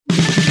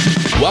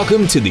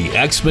Welcome to the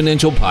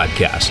Exponential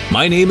Podcast.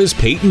 My name is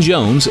Peyton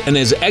Jones, and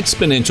as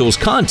Exponential's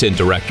content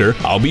director,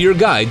 I'll be your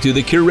guide through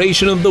the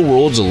curation of the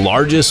world's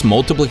largest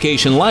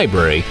multiplication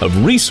library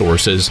of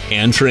resources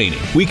and training.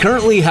 We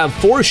currently have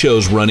 4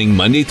 shows running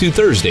Monday through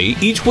Thursday,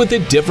 each with a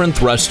different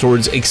thrust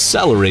towards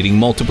accelerating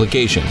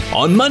multiplication.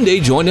 On Monday,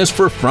 join us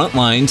for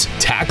Frontlines,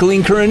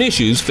 tackling current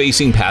issues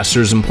facing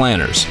pastors and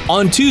planners.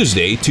 On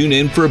Tuesday, tune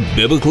in for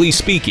Biblically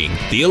Speaking,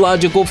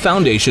 theological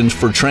foundations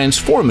for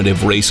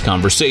transformative race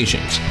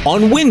conversations.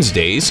 On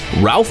Wednesdays,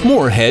 Ralph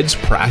Moore heads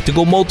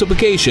Practical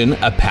Multiplication,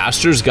 a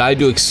pastor's guide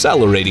to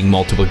accelerating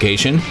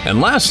multiplication.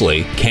 And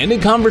lastly,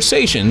 Candid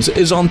Conversations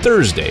is on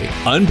Thursday,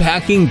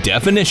 unpacking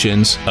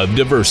definitions of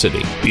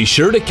diversity. Be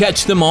sure to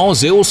catch them all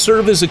as they will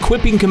serve as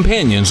equipping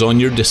companions on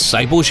your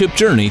discipleship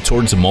journey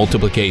towards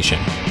multiplication.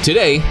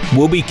 Today,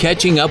 we'll be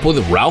catching up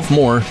with Ralph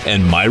Moore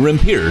and Myron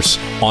Pierce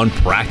on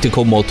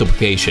Practical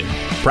Multiplication.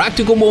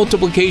 Practical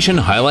Multiplication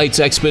highlights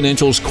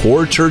Exponential's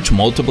core church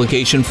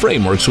multiplication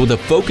frameworks with a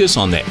focus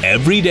on the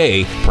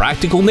everyday,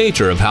 practical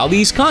nature of how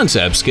these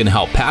concepts can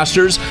help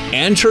pastors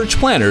and church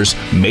planners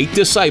make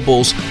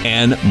disciples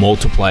and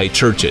multiply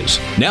churches.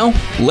 Now,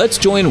 let's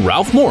join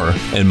Ralph Moore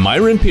and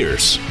Myron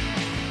Pierce.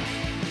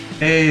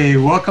 Hey,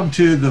 welcome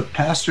to the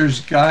Pastor's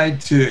Guide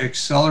to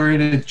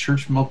Accelerated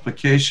Church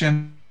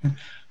Multiplication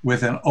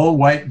with an old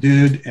white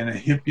dude and a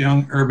hip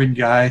young urban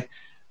guy.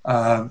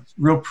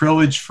 Real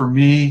privilege for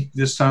me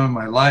this time in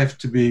my life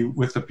to be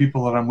with the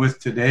people that I'm with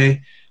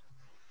today.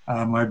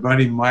 My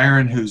buddy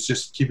Myron, who's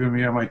just keeping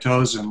me on my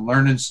toes and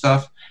learning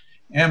stuff,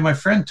 and my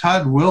friend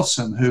Todd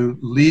Wilson, who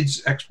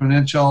leads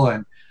Exponential.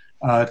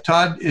 And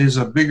Todd is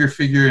a bigger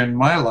figure in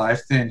my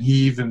life than he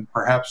even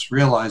perhaps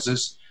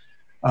realizes.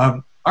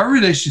 Our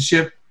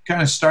relationship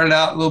kind of started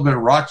out a little bit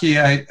rocky.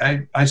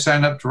 I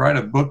signed up to write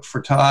a book for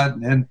Todd,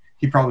 and then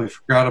he probably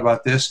forgot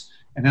about this.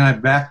 And then I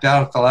backed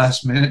out at the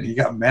last minute, and he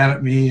got mad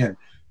at me, and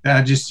then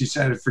I just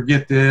decided to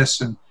forget this.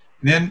 And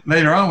then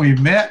later on we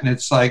met, and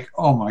it's like,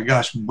 oh my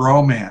gosh,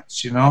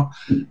 bromance, you know?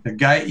 The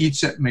guy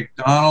eats at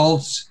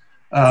McDonald's.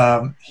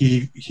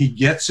 He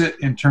gets it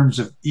in terms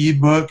of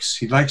ebooks.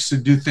 He likes to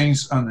do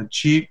things on the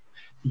cheap.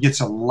 He gets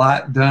a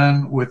lot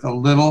done with a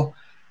little.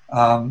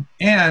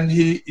 And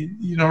he,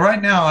 you know,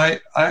 right now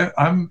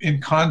I'm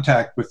in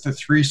contact with the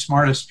 3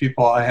 smartest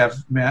people I have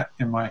met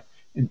in my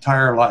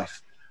entire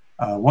life.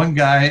 One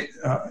guy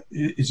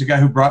is a guy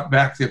who brought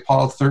back the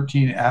Apollo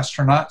 13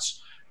 astronauts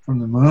from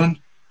the moon.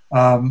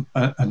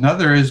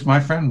 Another is my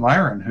friend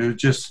Myron, who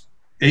just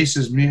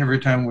aces me every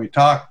time we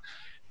talk.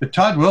 But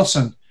Todd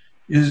Wilson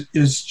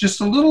is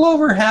just a little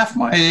over half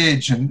my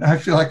age, and I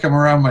feel like I'm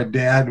around my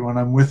dad when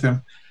I'm with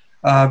him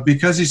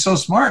because he's so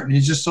smart and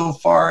he's just so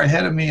far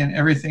ahead of me in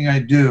everything I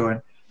do.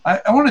 And I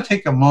want to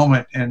take a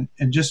moment and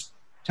just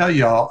tell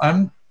y'all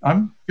I'm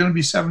going to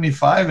be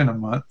 75 in a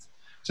month,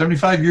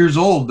 75 years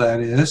old, that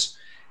is.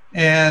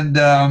 And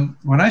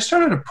when I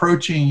started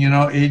approaching,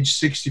 age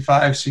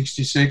 65,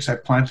 66, I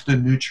planted a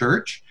new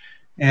church,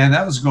 and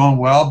that was going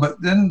well.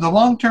 But then the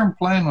long-term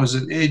plan was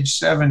at age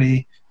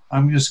 70,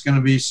 I'm just going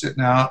to be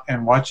sitting out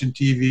and watching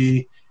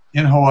TV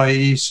in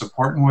Hawaii,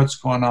 supporting what's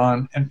going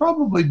on, and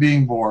probably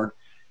being bored.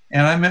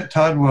 And I met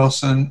Todd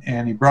Wilson,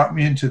 and he brought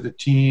me into the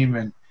team.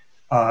 And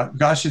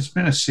gosh, it's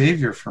been a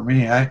savior for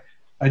me. I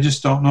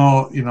just don't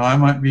know, I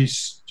might be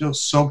still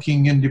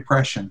soaking in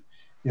depression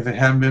if it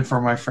hadn't been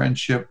for my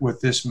friendship with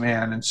this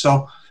man. And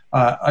so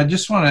I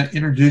just want to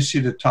introduce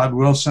you to Todd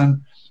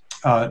Wilson.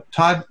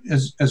 Todd,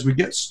 as we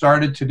get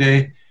started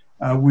today,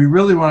 we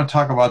really want to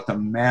talk about the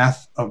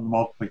math of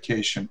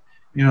multiplication.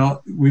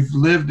 We've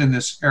lived in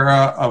this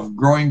era of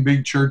growing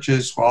big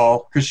churches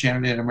while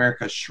Christianity in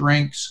America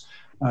shrinks.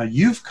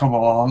 You've come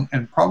along,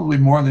 and probably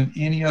more than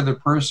any other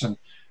person,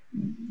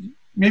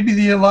 maybe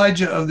the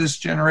Elijah of this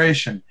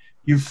generation,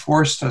 you've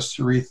forced us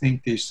to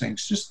rethink these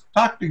things. Just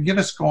get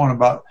us going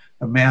about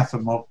the math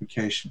of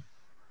multiplication.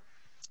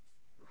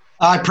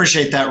 I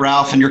appreciate that,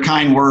 Ralph, and your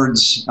kind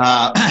words.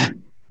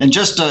 And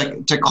just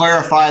to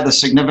clarify the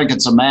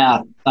significance of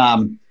math,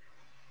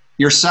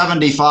 you're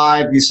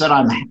 75. You said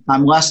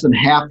I'm less than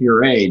half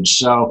your age.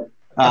 So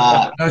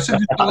I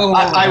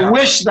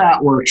wish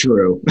that were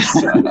true. The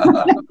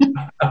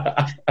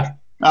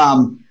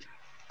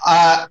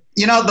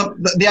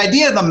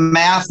idea of the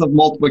math of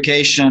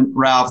multiplication,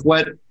 Ralph,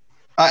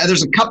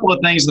 there's a couple of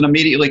things that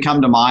immediately come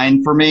to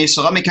mind for me.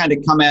 So let me kind of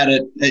come at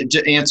it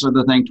to answer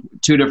the thing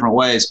 2 different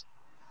ways.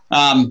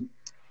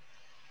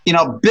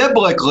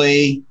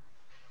 Biblically,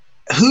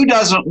 who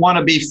doesn't want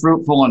to be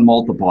fruitful and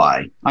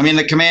multiply? I mean,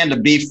 the command to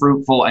be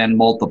fruitful and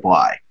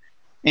multiply.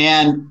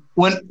 And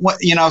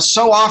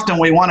so often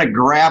we want to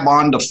grab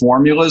onto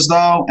formulas,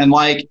 though. And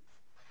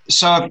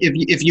so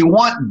if you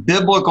want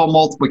biblical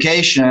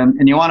multiplication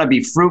and you want to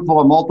be fruitful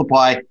and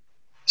multiply,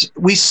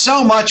 we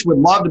so much would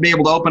love to be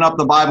able to open up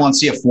the Bible and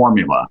see a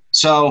formula.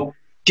 So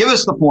give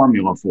us the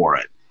formula for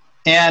it.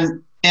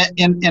 And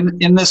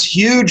in this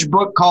huge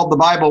book called the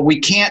Bible, we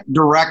can't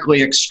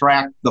directly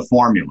extract the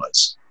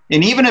formulas.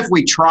 And even if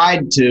we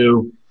tried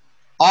to,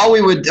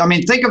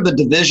 think of the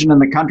division in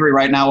the country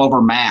right now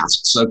over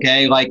masks,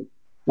 okay?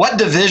 What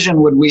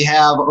division would we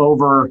have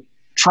over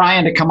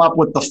trying to come up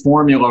with the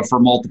formula for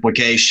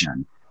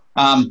multiplication?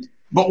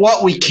 But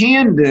what we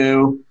can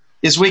do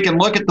is we can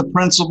look at the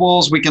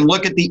principles, we can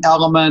look at the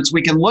elements,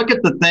 we can look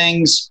at the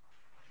things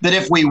that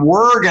if we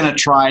were going to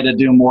try to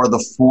do more of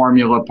the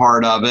formula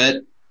part of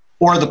it,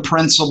 or the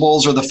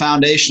principles or the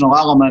foundational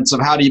elements of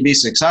how do you be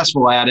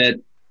successful at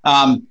it,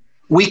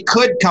 we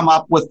could come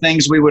up with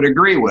things we would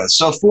agree with.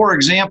 So for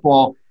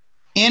example,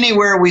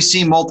 anywhere we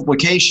see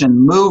multiplication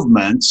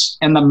movements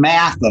and the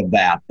math of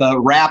that,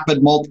 the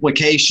rapid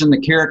multiplication,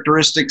 the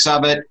characteristics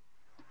of it,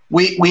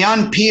 we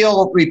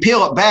peel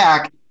it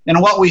back,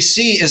 and what we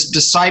see is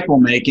disciple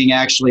making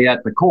actually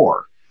at the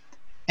core.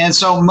 And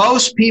so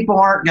most people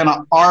aren't going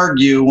to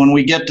argue when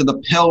we get to the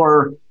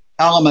pillar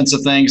elements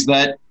of things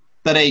that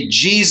a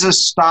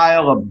Jesus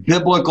style of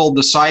biblical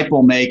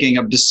disciple making,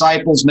 of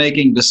disciples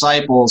making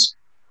disciples,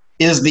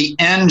 is the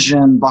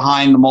engine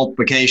behind the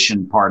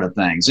multiplication part of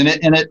things. And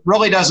it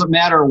really doesn't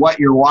matter what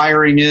your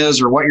wiring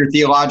is or what your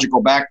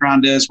theological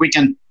background is. We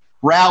can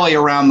rally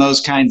around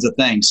those kinds of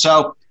things.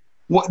 So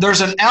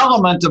there's an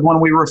element of when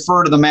we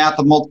refer to the math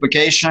of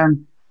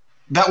multiplication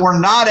that we're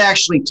not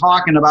actually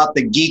talking about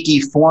the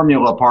geeky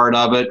formula part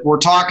of it. We're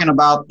talking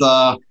about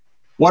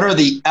what are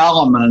the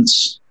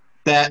elements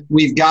that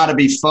we've got to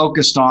be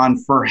focused on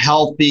for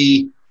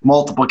healthy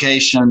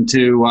multiplication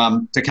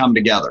to come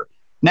together.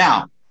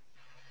 Now,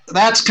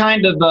 that's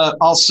kind of the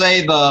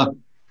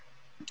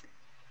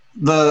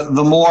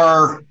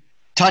more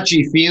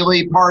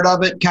touchy-feely part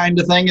of it kind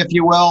of thing, if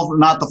you will,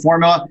 not the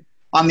formula.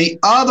 On the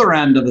other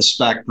end of the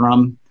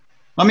spectrum,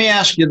 let me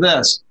ask you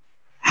this.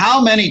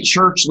 How many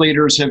church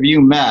leaders have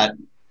you met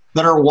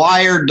that are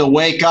wired to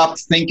wake up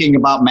thinking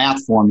about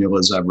math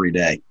formulas every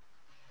day?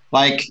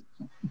 Like,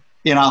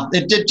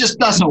 it just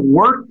doesn't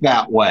work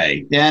that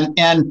way. And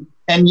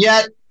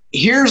yet,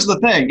 here's the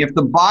thing. If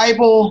the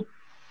Bible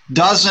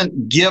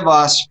doesn't give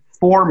us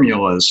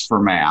formulas for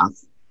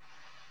math,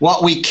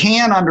 what we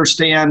can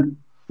understand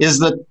is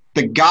that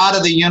the God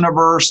of the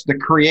universe, the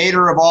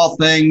creator of all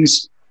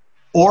things,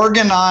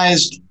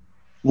 organized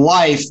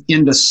life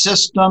into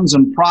systems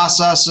and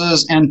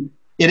processes, and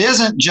it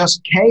isn't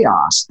just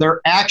chaos.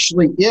 There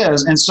actually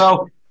is. And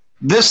so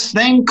this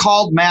thing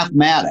called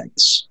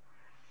mathematics,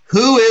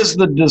 who is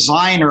the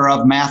designer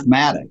of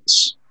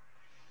mathematics?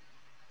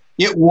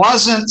 It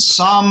wasn't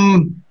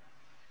some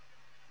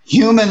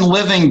human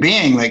living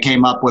being that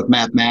came up with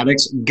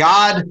mathematics.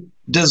 God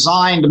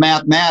designed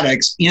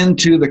mathematics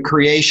into the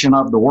creation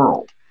of the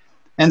world.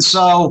 And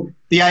so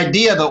the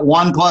idea that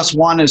 1 +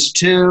 1 is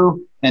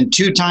 2, and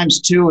 2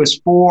 × 2 is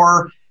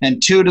 4,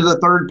 and 2 to the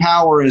third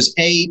power is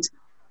 8,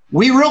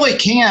 we really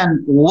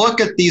can look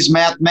at these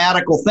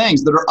mathematical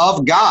things that are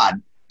of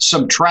God: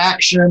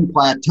 subtraction,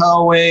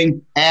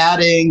 plateauing,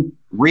 adding,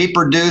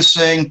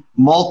 reproducing,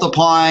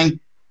 multiplying.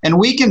 And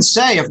we can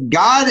say, if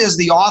God is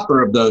the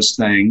author of those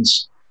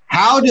things,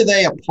 how do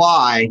they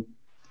apply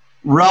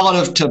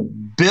relative to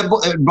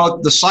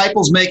both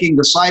disciples making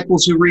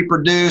disciples who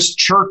reproduce,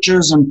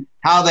 churches and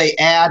how they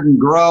add and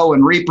grow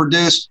and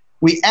reproduce?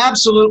 We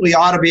absolutely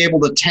ought to be able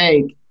to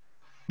take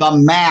the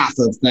math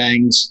of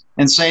things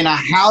and say, now,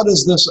 how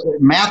does this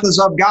math is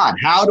of God?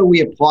 How do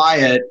we apply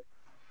it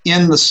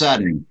in the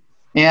setting?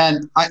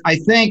 And I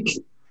think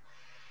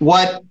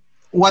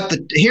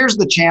here's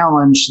the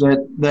challenge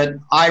that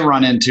I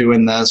run into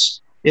in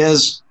this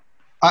is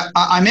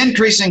I'm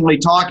increasingly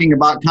talking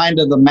about kind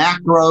of the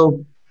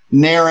macro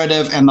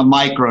narrative and the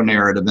micro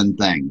narrative in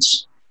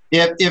things.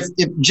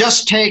 If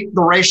just take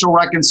the racial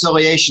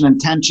reconciliation and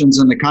tensions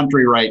in the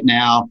country right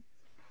now,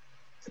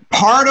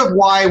 part of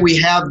why we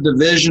have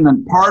division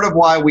and part of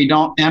why we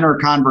don't enter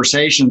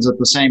conversations at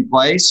the same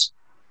place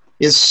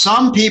is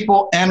some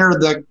people enter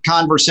the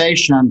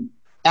conversation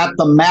at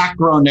the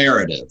macro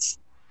narrative.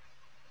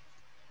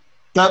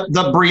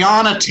 The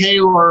Breonna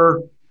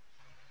Taylor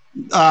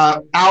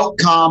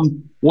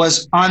outcome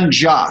was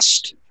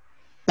unjust.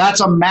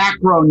 That's a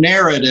macro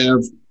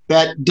narrative.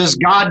 That does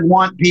God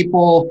want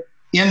people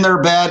in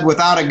their bed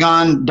without a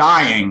gun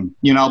dying,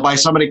 by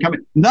somebody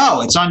coming?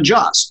 No, it's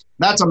unjust.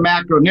 That's a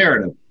macro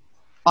narrative.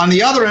 On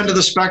the other end of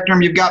the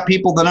spectrum, you've got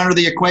people that enter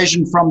the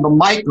equation from the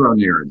micro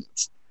narrative.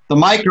 The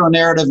micro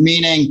narrative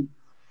meaning,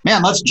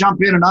 man, let's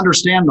jump in and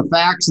understand the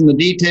facts and the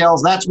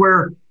details. That's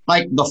where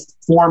like the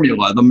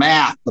formula, the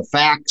math, the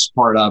facts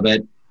part of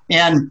it.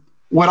 And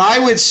what I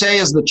would say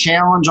is the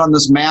challenge on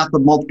this math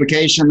of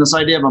multiplication, this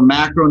idea of a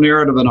macro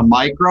narrative and a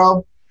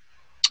micro,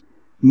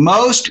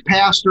 most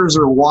pastors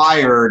are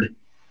wired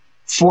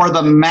for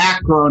the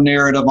macro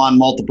narrative on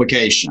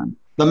multiplication.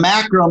 The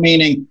macro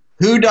meaning,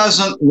 who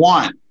doesn't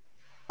want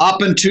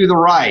up and to the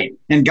right,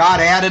 and God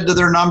added to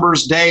their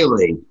numbers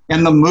daily,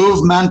 and the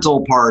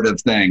movemental part of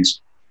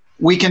things.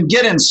 We can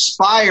get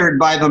inspired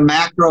by the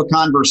macro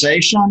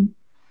conversation,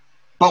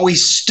 but we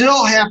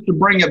still have to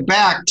bring it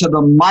back to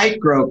the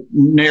micro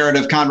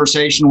narrative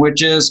conversation,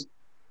 which is,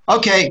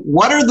 okay,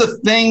 what are the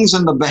things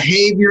and the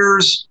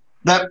behaviors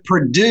that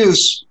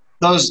produce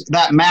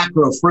that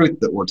macro fruit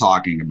that we're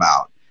talking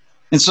about?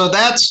 And so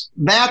that's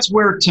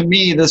where, to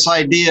me, this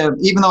idea of,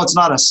 even though it's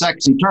not a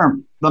sexy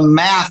term, the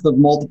math of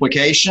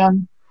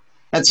multiplication,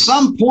 at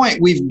some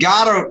point we've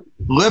got to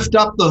lift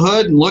up the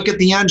hood and look at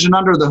the engine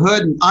under the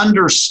hood and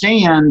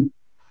understand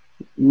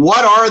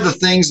what are the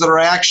things that are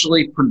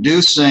actually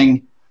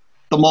producing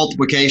the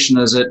multiplication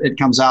as it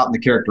comes out in the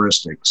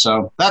characteristics.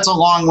 So that's a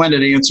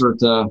long-winded answer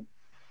to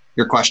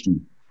your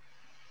question.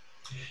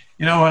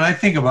 You know, when I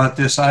think about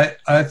this,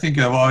 I think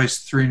of always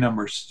three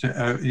numbers.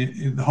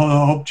 The whole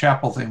Hope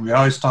Chapel thing, we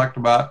always talked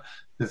about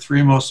the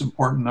three most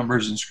important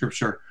numbers in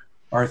Scripture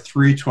are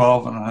 3,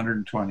 12, and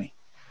 120.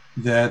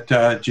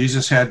 That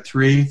Jesus had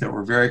 3 that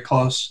were very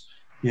close.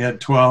 He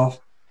had 12,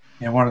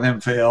 and one of them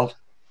failed.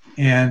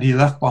 And he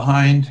left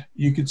behind,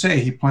 you could say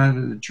he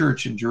planted a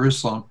church in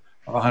Jerusalem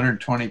of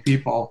 120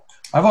 people.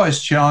 I've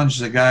always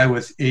challenged the guy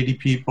with 80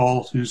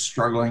 people who's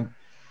struggling,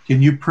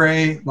 can you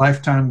pray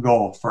lifetime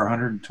goal for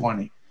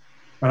 120?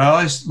 But I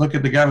always look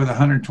at the guy with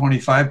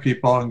 125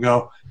 people and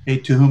go, hey,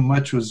 to whom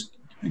much was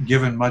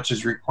given, much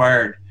is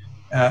required.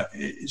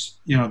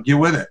 Get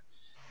with it.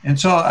 And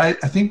so I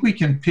think we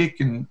can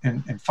pick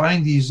and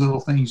find these little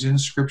things in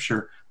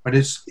Scripture, but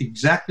it's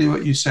exactly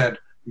what you said.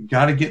 We've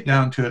got to get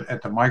down to it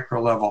at the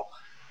micro level.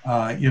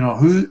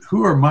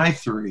 Who are my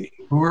 3?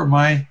 Who are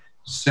my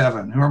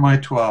 7? Who are my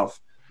 12?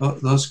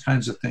 Those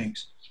kinds of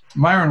things.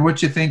 Myron,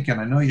 what you thinking?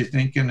 I know you're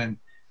thinking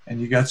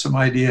and you got some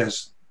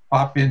ideas.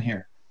 Pop in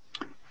here.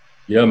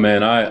 Yeah,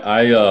 man,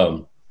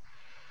 I'm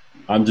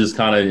just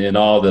kind of in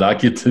awe that I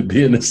get to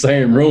be in the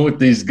same room with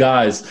these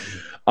guys.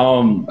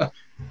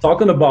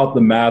 Talking about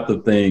the math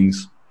of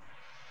things,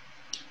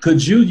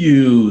 could you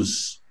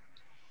use,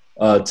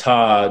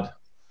 Todd,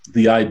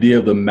 the idea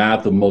of the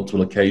math of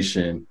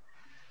multiplication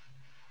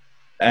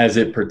as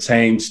it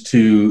pertains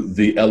to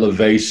the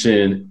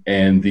elevation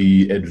and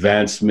the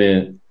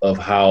advancement of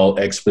how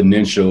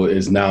exponential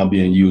is now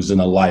being used in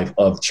the life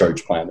of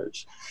church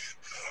planners?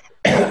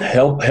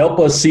 Help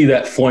us see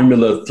that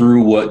formula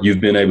through what you've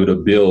been able to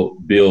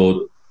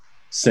build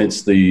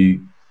since the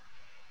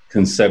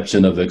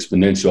conception of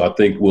exponential. I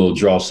think we'll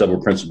draw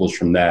several principles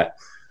from that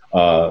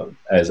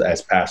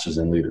as pastors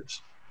and leaders.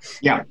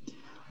 Yeah.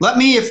 Let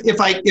me, if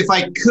I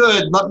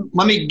could,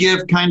 let me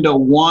give kind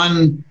of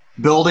one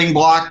building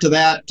block to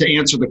that to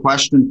answer the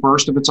question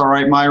first, if it's all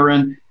right,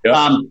 Myron.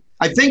 Yep.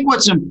 I think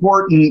what's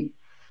important,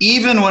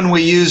 even when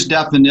we use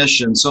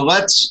definitions, so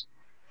let's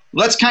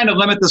kind of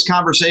limit this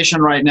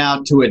conversation right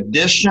now to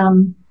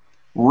addition,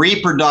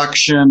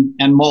 reproduction,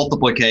 and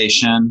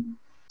multiplication.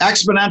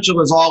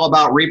 Exponential is all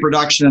about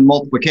reproduction and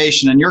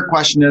multiplication. And your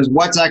question is,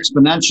 what's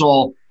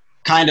exponential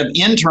kind of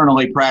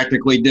internally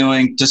practically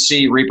doing to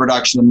see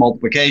reproduction and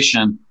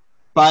multiplication?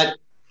 But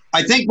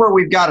I think where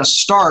we've got to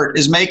start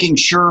is making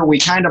sure we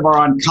kind of are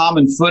on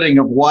common footing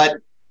of what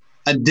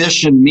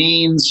addition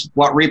means,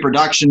 what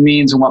reproduction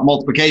means, and what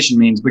multiplication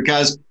means,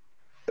 because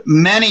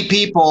many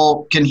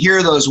people can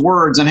hear those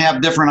words and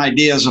have different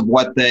ideas of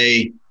what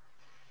they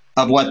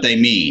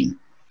mean.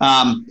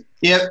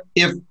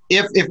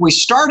 If we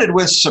started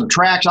with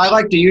subtraction, I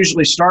like to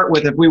usually start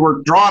with, if we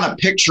were drawing a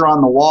picture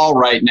on the wall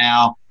right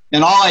now,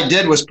 and all I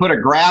did was put a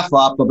graph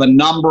up of a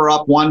number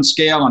up one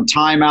scale and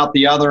time out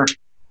the other,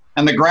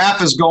 and the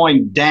graph is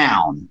going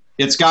down.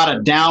 It's got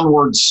a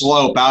downward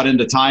slope out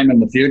into time in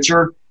the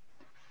future.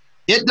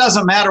 It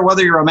doesn't matter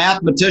whether you're a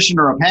mathematician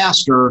or a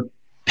pastor.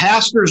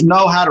 Pastors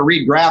know how to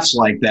read graphs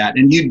like that,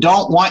 and you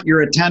don't want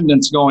your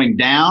attendance going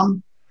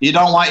down. You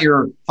don't want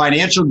your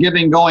financial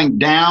giving going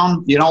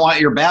down. You don't want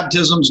your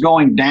baptisms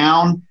going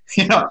down.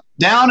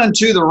 Down and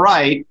to the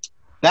right,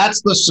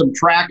 that's the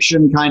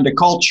subtraction kind of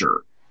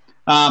culture.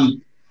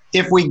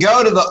 If we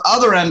go to the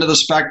other end of the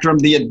spectrum,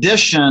 the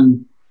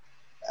addition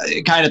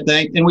kind of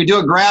thing, and we do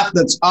a graph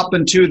that's up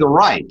and to the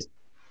right.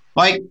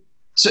 Like,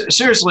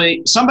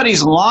 seriously,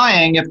 somebody's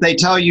lying if they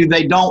tell you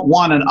they don't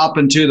want an up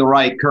and to the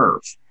right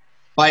curve.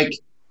 Like,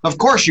 of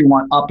course you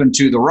want up and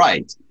to the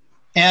right.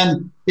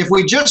 And if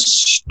we just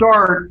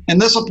start,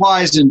 and this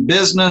applies in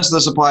business,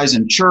 this applies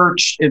in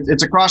church,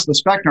 it's across the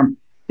spectrum.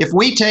 If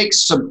we take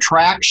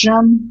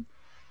subtraction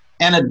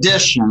and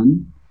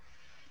addition,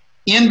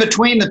 in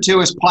between the two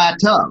is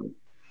plateau.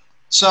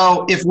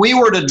 So if we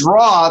were to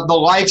draw the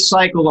life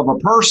cycle of a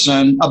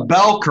person, a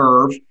bell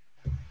curve,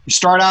 you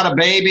start out a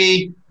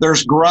baby,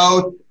 there's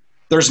growth,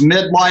 there's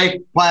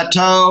midlife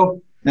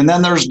plateau, and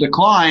then there's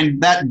decline.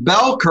 That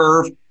bell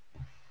curve,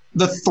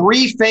 the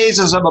 3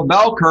 phases of a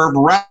bell curve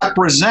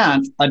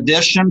represent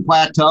addition,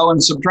 plateau,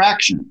 and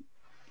subtraction.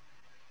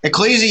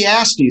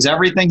 Ecclesiastes,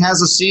 everything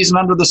has a season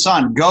under the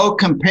sun. Go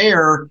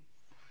compare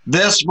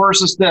this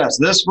versus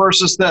this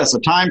versus this, a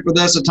time for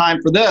this, a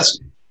time for this.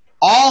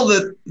 All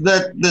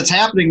that's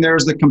happening there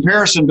is the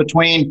comparison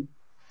between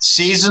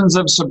seasons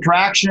of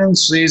subtraction,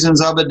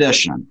 seasons of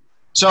addition.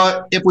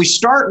 So if we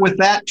start with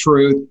that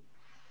truth,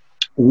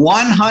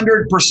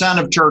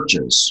 100% of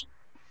churches,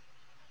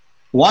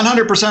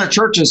 100% of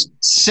churches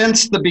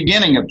since the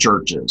beginning of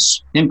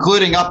churches,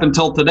 including up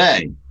until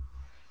today,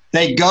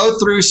 they go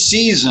through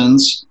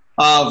seasons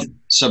of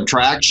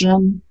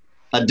subtraction,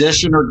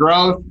 addition or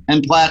growth,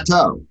 and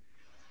plateau.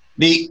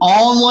 The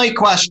only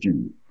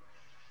question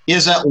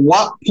is at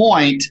what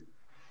point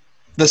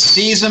the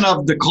season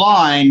of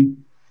decline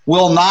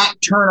will not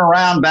turn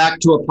around back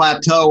to a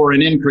plateau or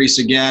an increase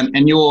again,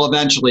 and you will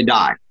eventually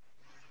die.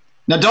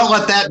 Now, don't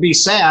let that be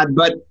sad,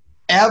 but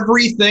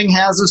everything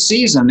has a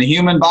season. The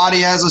human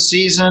body has a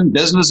season,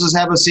 businesses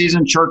have a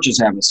season, churches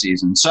have a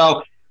season.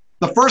 So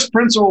the first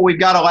principle we've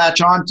got to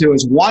latch on to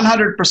is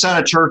 100%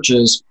 of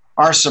churches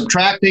are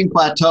subtracting,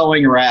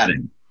 plateauing, or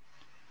adding.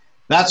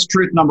 That's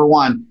truth number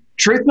one.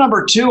 Truth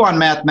number two on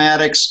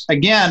mathematics,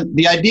 again,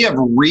 the idea of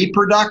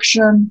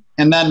reproduction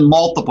and then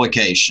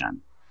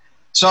multiplication.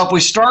 So if we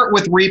start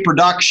with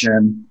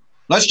reproduction,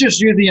 let's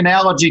just use the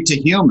analogy to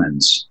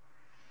humans.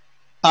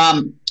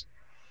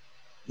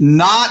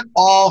 Not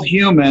all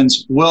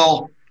humans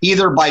will,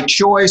 either by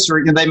choice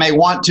or they may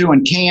want to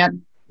and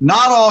can't,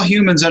 not all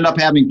humans end up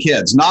having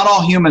kids. Not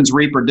all humans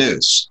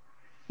reproduce,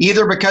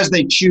 either because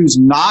they choose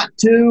not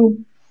to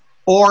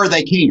or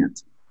they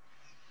can't.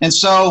 And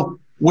so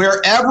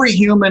where every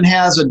human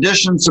has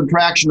addition,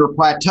 subtraction, or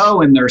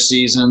plateau in their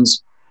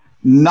seasons,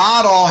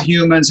 not all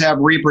humans have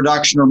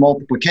reproduction or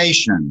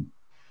multiplication.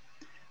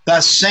 The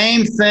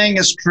same thing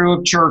is true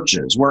of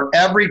churches. Where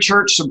every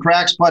church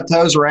subtracts,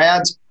 plateaus, or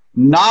adds,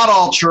 not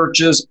all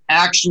churches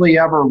actually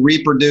ever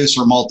reproduce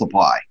or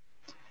multiply.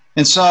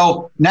 And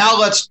so now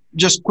let's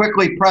just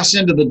quickly press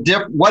into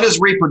what is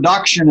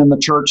reproduction in the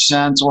church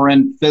sense or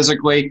in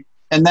physically,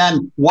 and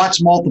then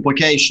what's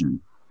multiplication.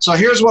 So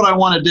here's what I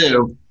want to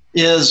do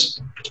is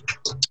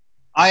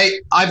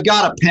I've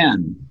got a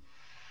pen.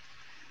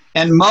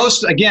 And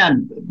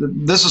again,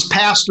 this is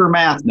pastor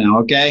math now,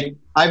 okay?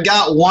 I've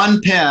got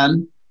one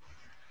pen,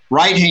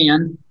 right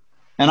hand,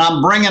 and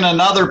I'm bringing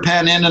another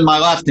pen in my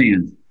left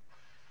hand.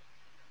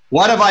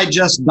 What have I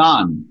just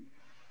done?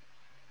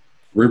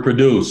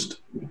 Reproduced.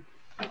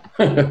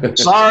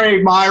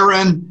 Sorry,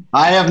 Myron.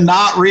 I have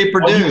not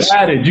reproduced.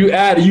 Oh, you've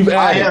added.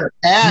 I have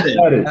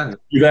added.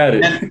 You've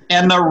added.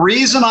 And the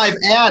reason I've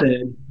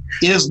added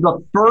is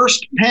the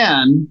first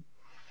pen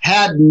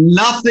had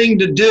nothing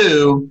to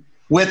do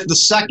with the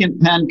second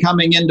pen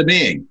coming into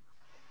being.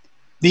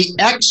 The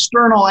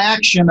external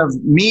action of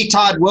me,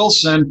 Todd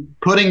Wilson,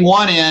 putting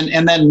one in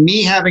and then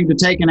me having to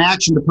take an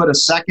action to put a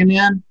second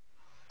in,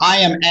 I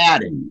am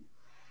adding.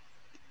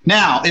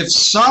 Now, if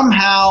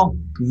somehow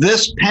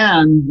this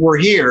pen were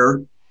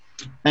here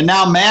and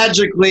now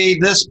magically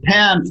this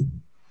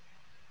pen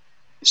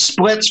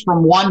splits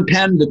from one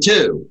pen to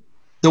two,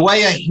 the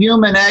way a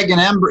human egg and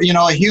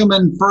embryo, a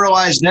human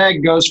fertilized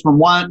egg goes from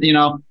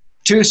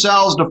 2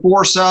 cells to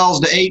 4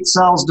 cells to 8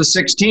 cells to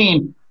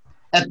 16,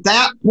 at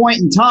that point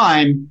in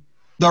time,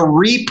 the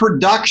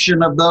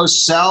reproduction of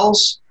those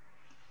cells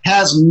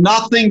has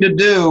nothing to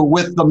do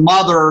with the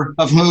mother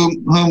of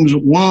whose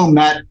womb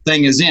that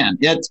thing is in.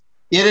 It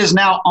is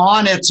now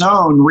on its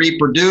own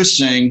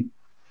reproducing,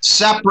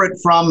 separate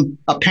from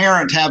a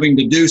parent having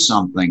to do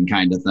something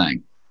kind of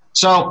thing.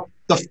 So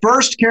the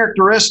first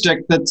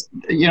characteristic that's,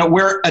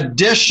 where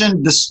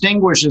addition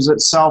distinguishes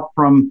itself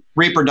from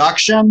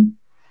reproduction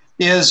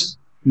is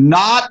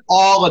not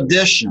all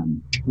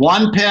addition.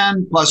 1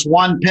 pen plus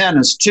 1 pen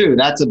is 2.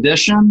 That's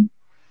addition.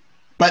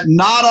 But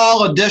not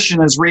all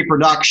addition is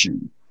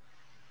reproduction.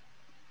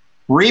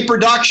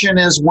 Reproduction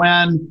is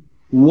when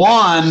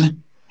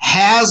one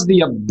has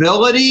the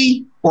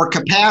ability or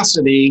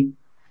capacity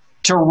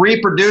to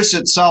reproduce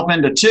itself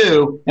into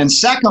 2. And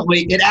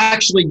secondly, it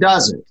actually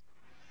does it.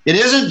 It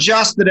isn't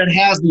just that it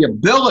has the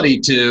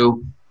ability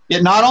to,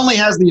 it not only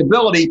has the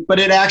ability, but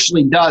it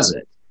actually does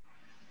it.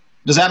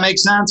 Does that make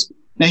sense?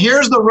 Now,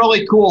 here's the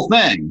really cool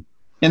thing.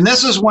 And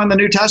this is when the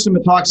New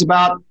Testament talks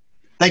about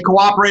they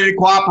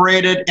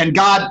cooperated, and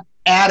God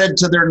added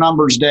to their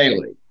numbers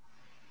daily.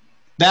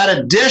 That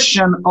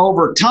addition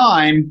over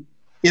time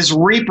is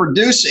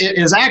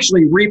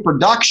actually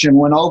reproduction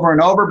when over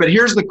and over. But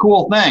here's the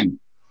cool thing.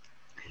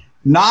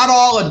 Not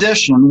all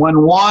addition,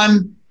 when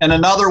 1 and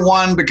another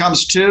 1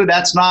 becomes 2,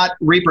 that's not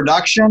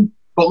reproduction.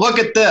 But look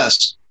at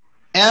this.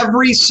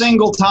 Every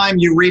single time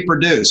you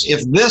reproduce,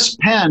 if this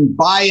pen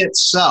by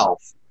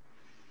itself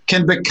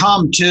can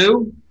become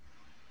 2,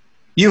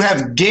 you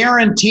have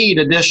guaranteed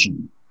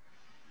addition.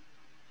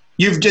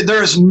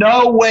 There's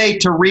no way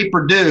to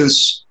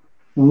reproduce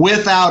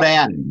without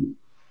adding.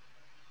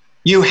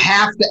 You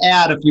have to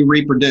add if you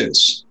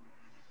reproduce.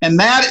 And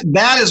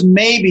that is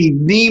maybe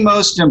the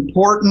most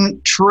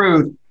important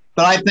truth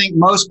that I think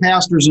most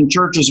pastors and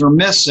churches are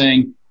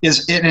missing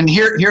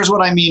here's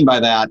what I mean by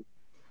that.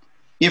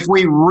 If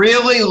we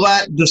really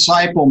let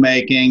disciple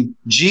making,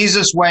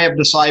 Jesus' way of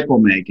disciple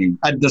making,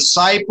 a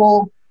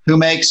disciple who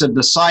makes a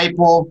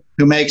disciple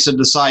who makes a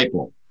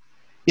disciple,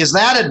 is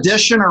that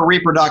addition or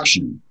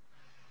reproduction?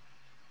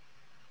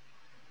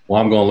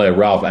 Well, I'm going to let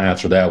Ralph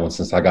answer that one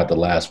since I got the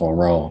last one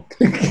wrong.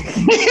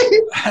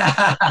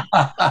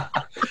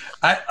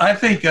 I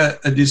think a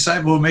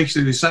disciple who makes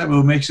a disciple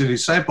who makes a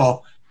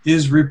disciple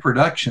is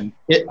reproduction.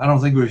 I don't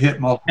think we've hit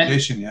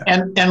multiplication yet.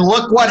 And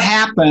look what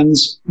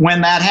happens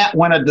when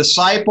a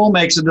disciple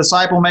makes a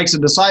disciple makes a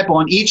disciple,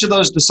 and each of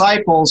those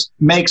disciples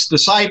makes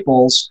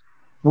disciples.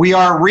 We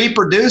are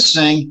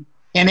reproducing,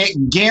 and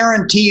it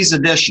guarantees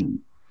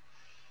addition.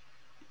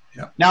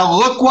 Yeah. Now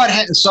look what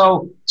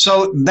so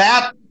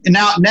that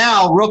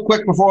now real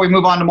quick before we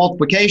move on to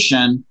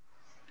multiplication,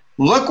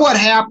 look what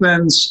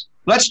happens.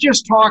 Let's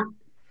just talk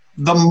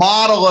the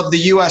model of the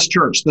U.S.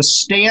 church, the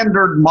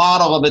standard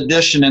model of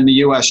addition in the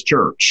U.S.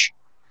 church.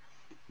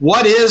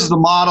 What is the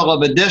model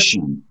of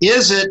addition?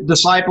 Is it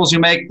disciples who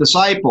make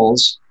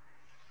disciples?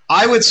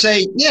 I would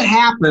say it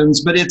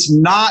happens, but it's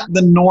not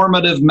the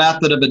normative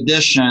method of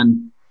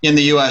addition in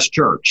the U.S.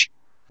 church.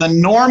 The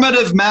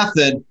normative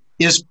method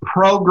is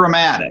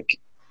programmatic.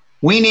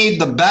 We need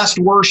the best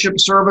worship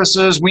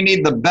services. We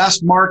need the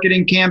best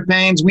marketing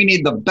campaigns. We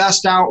need the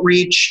best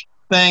outreach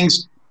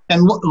things.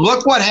 And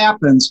look what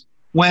happens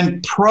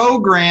when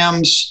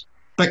programs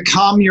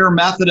become your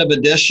method of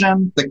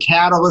addition, the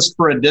catalyst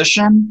for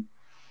addition.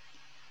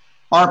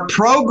 Are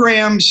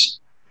programs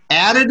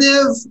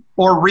additive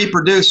or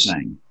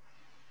reproducing?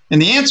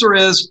 And the answer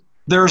is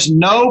there's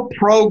no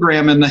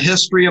program in the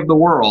history of the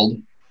world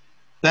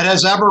that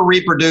has ever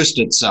reproduced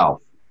itself.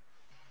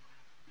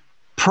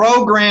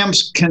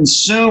 Programs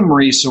consume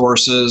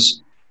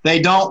resources,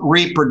 they don't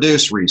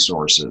reproduce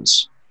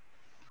resources.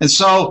 And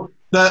so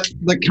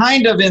the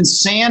kind of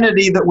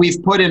insanity that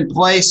we've put in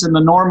place in the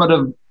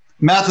normative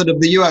method of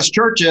the U.S.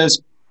 church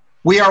is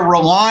we are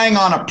relying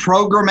on a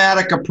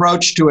programmatic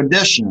approach to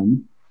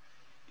addition.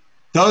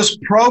 Those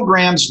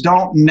programs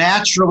don't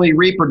naturally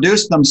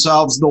reproduce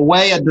themselves the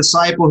way a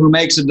disciple who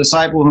makes a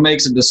disciple who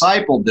makes a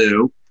disciple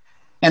do.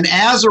 And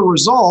as a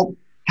result,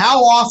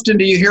 how often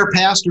do you hear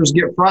pastors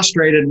get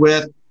frustrated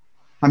with,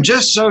 I'm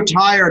just so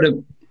tired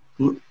of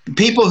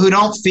people who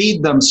don't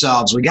feed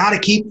themselves. We got to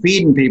keep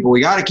feeding people.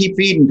 We got to keep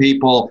feeding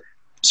people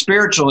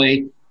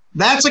spiritually.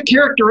 That's a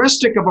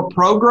characteristic of a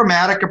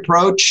programmatic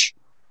approach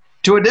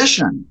to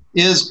addition,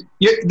 is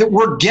that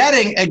we're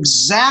getting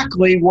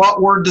exactly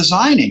what we're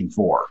designing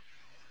for.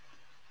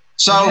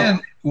 So and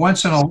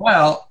once in a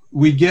while,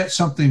 we get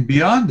something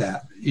beyond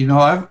that. You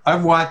know,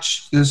 I've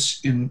watched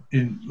this in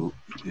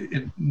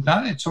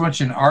not so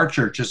much in our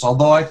churches,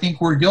 although I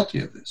think we're guilty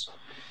of this,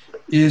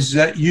 is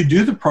that you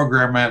do the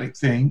programmatic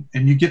thing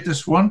and you get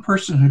this one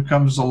person who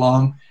comes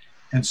along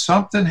and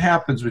something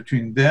happens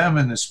between them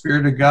and the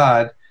Spirit of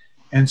God,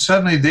 and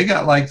suddenly they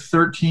got like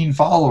 13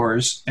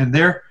 followers and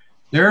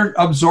they're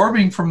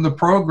absorbing from the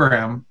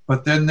program,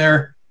 but then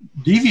they're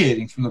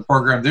deviating from the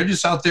program. They're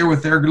just out there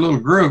with their little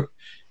group.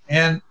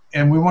 And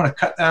we want to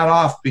cut that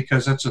off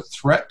because that's a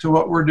threat to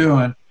what we're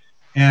doing,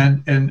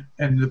 and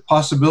the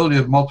possibility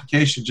of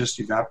multiplication just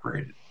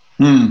evaporated,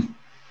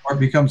 or it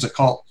becomes a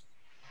cult.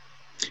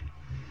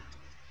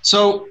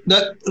 So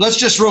let's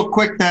just real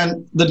quick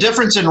then, the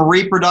difference in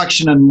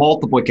reproduction and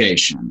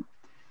multiplication.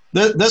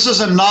 This is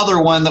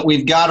another one that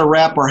we've got to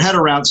wrap our head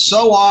around.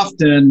 So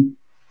often,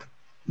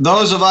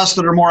 those of us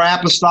that are more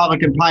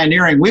apostolic and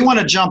pioneering, we want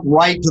to jump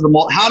right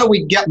to how do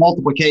we get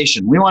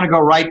multiplication? We want to go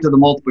right to the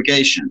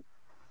multiplication.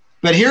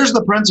 But here's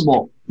the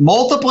principle.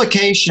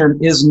 Multiplication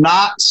is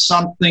not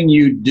something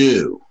you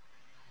do.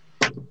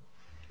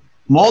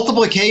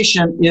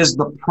 Multiplication is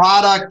the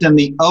product and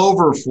the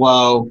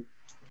overflow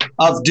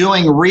of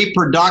doing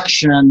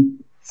reproduction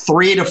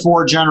 3 to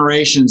 4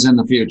 generations in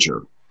the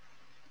future.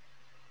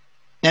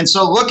 And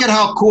so look at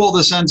how cool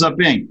this ends up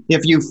being.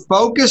 If you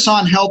focus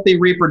on healthy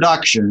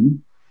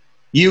reproduction,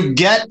 you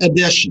get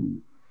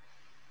addition.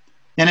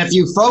 And if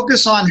you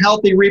focus on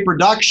healthy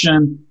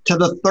reproduction to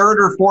the 3rd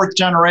or 4th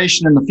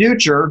generation in the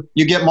future,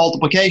 you get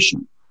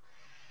multiplication.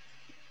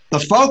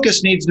 The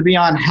focus needs to be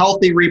on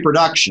healthy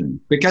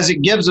reproduction because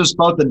it gives us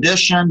both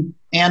addition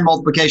and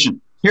multiplication.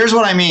 Here's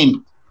what I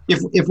mean.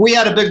 If we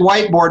had a big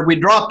whiteboard,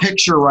 we'd draw a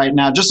picture right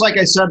now. Just like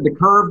I said, the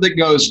curve that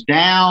goes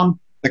down,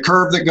 the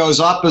curve that goes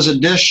up is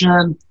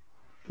addition.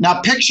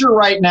 Now picture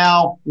right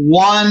now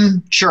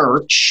one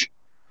church,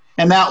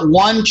 and that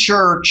one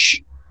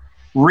church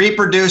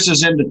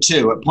reproduces into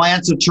 2. It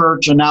plants a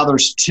church and now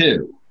there's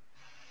 2.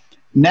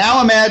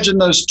 Now imagine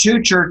those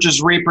 2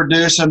 churches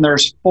reproduce and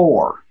there's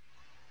 4.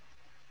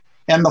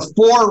 And the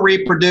 4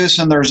 reproduce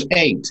and there's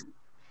 8.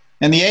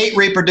 And the 8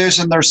 reproduce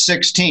and there's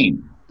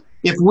 16.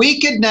 If we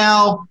could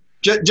now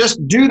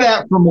just do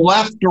that from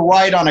left to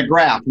right on a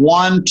graph,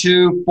 1,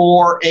 2,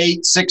 4,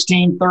 8,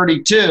 16,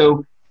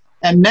 32,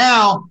 and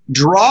now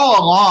draw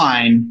a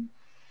line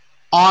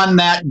on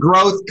that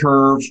growth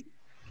curve,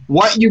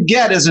 what you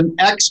get is an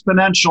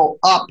exponential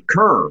up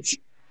curve.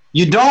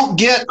 You don't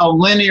get a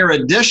linear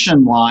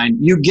addition line,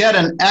 you get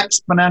an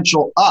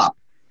exponential up.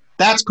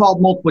 That's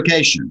called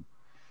multiplication.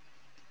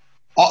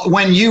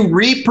 When you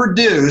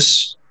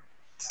reproduce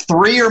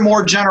 3 or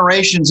more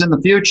generations in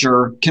the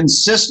future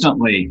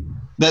consistently,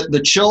 that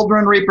the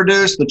children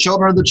reproduce, the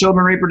children of the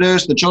children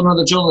reproduce, the children of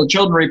the children of the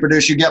children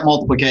reproduce, you get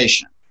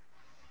multiplication.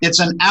 It's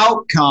an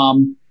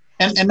outcome.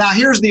 And now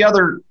here's the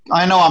other,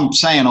 I know I'm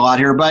saying a lot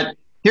here, but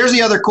here's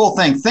the other cool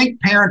thing.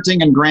 Think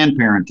parenting and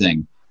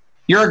grandparenting.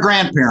 You're a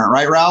grandparent,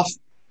 right, Ralph?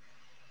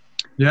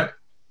 Yep.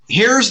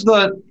 Here's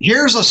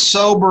a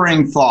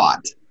sobering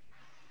thought.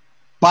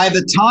 By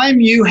the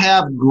time you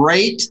have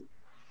great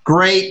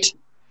grandkids,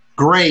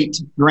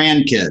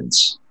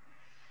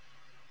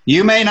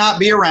 You may not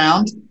be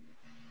around.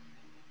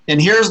 And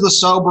here's the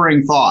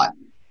sobering thought.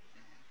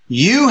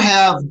 You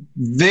have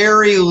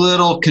very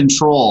little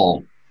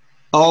control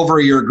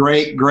over your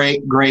great,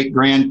 great, great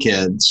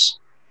grandkids,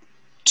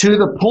 to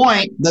the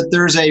point that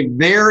there's a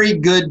very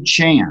good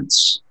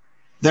chance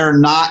they're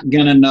not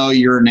going to know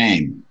your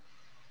name.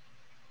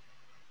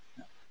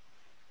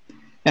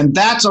 And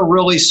that's a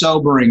really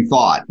sobering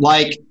thought.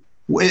 Like,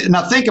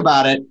 now think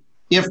about it.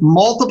 If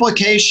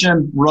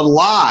multiplication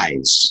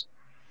relies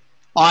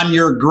on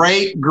your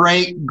great,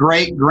 great,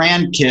 great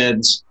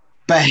grandkids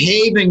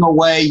behaving the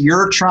way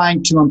you're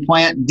trying to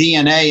implant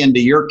DNA into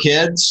your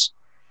kids,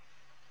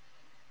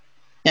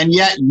 and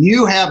yet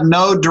you have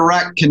no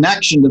direct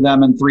connection to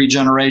them in 3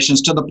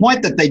 generations, to the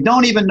point that they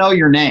don't even know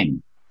your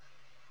name.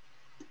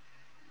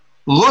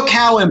 Look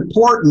how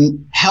important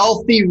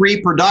healthy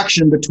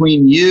reproduction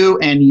between you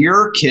and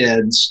your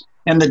kids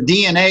and the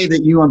DNA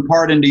that you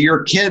impart into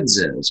your kids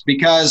is.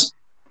 Because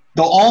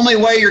the only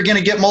way you're going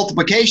to get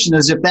multiplication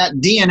is if that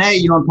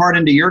DNA you impart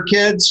into your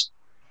kids,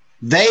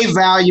 they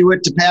value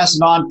it to pass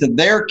it on to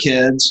their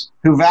kids,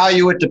 who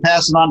value it to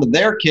pass it on to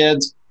their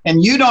kids,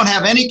 and you don't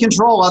have any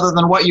control other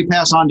than what you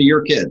pass on to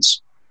your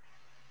kids.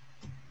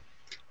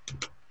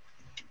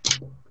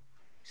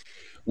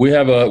 We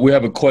have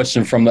a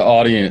question from the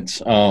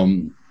audience.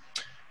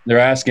 They're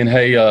asking,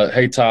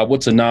 hey Todd,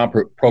 what's a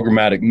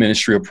non-programmatic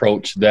ministry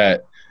approach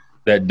that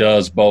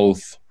does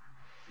both,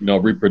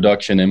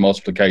 reproduction and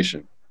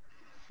multiplication?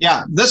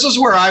 Yeah, this is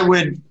where I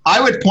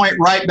would point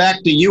right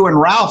back to you and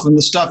Ralph and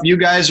the stuff you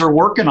guys are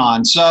working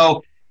on.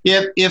 So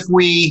if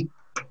we,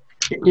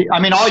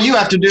 all you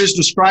have to do is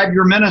describe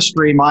your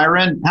ministry,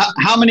 Myron.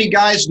 How many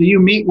guys do you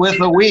meet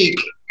with a week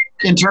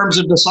in terms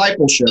of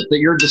discipleship that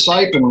you're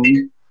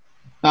discipling?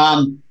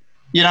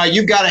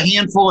 You've got a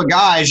handful of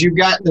guys. You've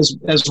got,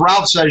 as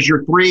Ralph says,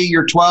 you're 3,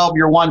 you're 12,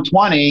 you're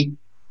 120.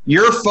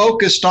 You're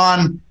focused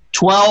on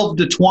 12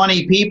 to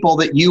 20 people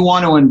that you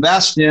want to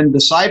invest in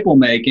disciple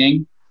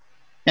making.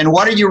 And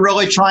what are you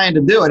really trying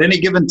to do? At any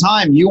given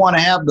time, you want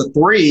to have the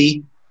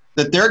 3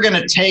 that they're going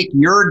to take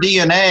your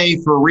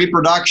DNA for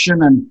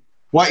reproduction and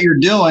what you're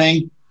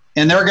doing,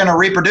 and they're going to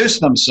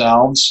reproduce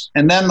themselves.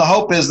 And then the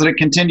hope is that it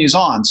continues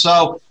on.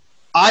 So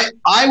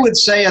I would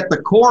say at the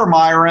core,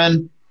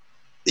 Myron,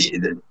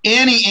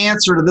 any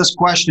answer to this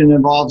question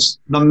involves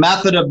the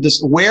method of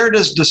this. Where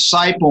does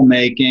disciple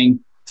making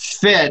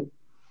fit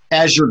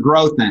as your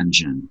growth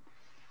engine?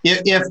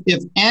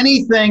 If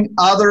anything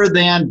other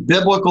than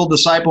biblical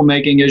disciple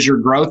making is your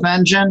growth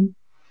engine,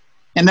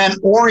 and then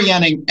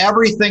orienting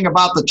everything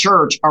about the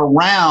church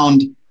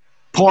around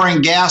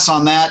pouring gas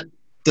on that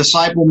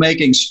disciple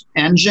making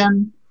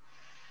engine,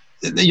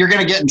 you're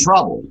going to get in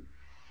trouble,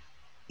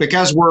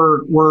 because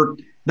we're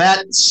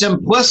that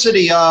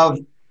simplicity of,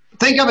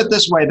 think of it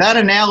this way, that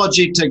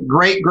analogy to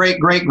great,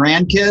 great, great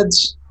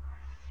grandkids,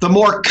 the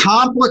more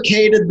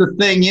complicated the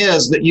thing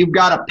is that you've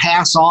got to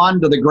pass on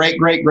to the great,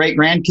 great, great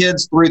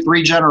grandkids through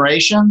 3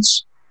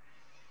 generations,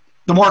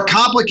 the more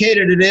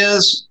complicated it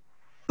is,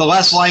 the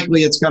less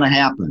likely it's going to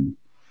happen.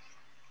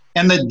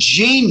 And the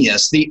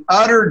genius, the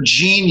utter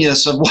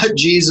genius of what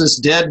Jesus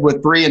did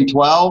with 3 and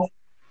 12,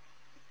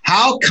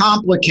 how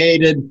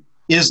complicated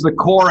is the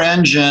core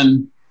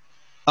engine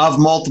of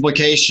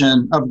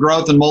multiplication, of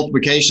growth and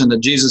multiplication that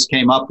Jesus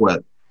came up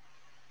with?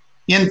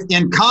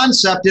 In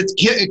concept,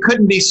 it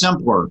couldn't be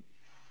simpler.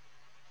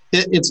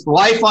 It's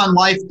life on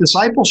life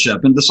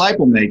discipleship and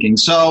disciple making.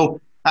 So,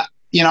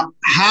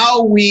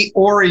 how we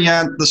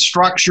orient the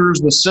structures,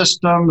 the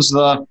systems,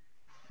 the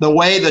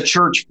way the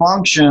church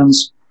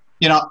functions,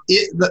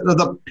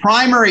 the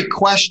primary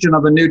question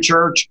of a new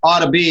church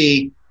ought to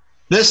be,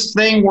 this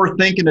thing we're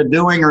thinking of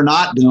doing or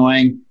not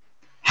doing,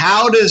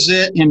 how does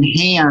it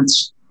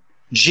enhance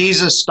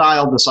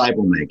Jesus-style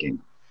disciple making?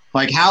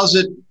 Like, how's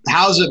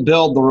it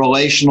build the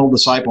relational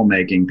disciple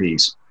making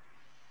piece?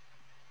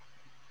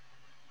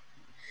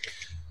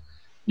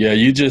 Yeah,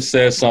 you just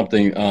said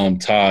something,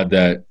 Todd,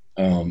 that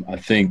I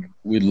think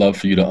we'd love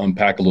for you to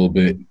unpack a little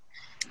bit,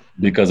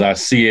 because I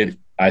see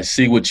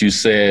what you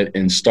said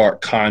in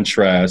stark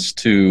contrast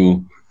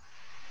to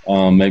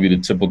maybe the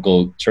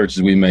typical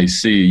churches we may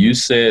see. You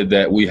said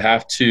that we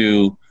have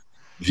to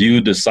view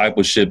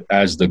discipleship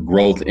as the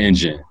growth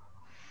engine.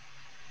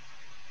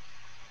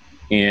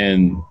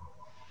 And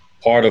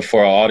for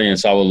our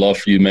audience, I would love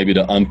for you maybe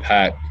to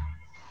unpack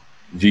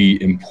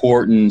the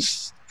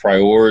importance,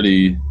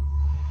 priority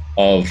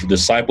of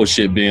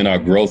discipleship being our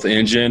growth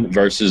engine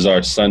versus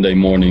our Sunday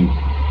morning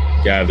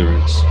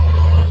gatherings.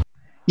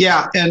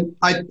 Yeah, and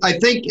I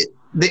think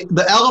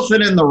the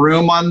elephant in the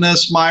room on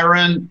this,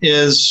 Myron,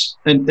 is,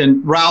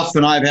 and Ralph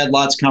and I have had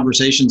lots of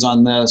conversations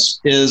on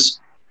this, is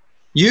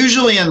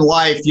usually in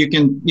life you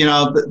can,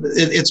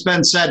 it's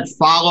been said,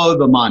 follow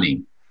the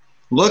money.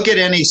 Look at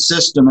any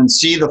system and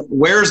see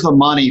where's the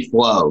money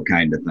flow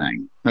kind of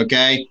thing,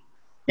 okay?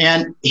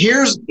 And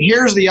here's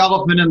the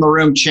elephant in the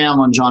room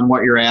challenge on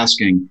what you're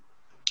asking.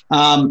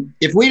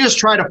 If we just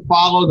try to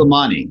follow the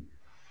money,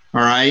 all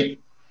right,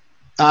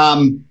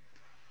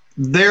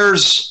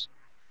 there's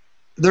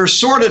there's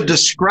sort of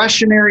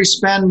discretionary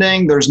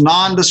spending, there's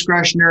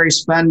non-discretionary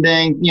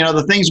spending,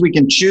 the things we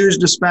can choose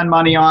to spend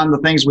money on, the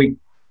things we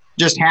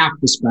just have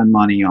to spend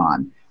money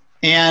on.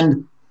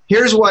 And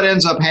here's what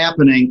ends up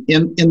happening.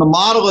 In the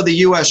model of the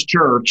U.S.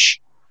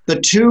 church, the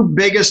two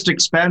biggest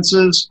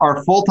expenses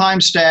are full-time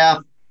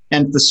staff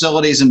and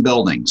facilities and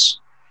buildings.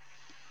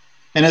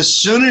 And as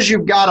soon as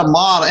you've got a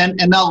model,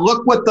 and now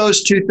look what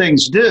those two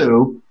things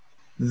do,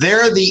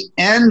 they're the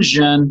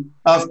engine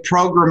of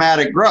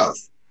programmatic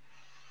growth.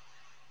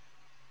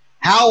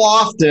 How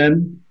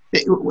often,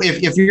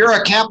 if you're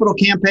a capital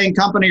campaign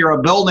company or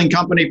a building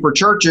company for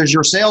churches,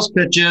 your sales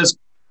pitch is,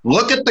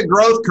 look at the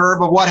growth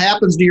curve of what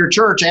happens to your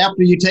church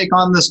after you take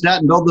on this debt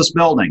and build this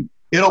building.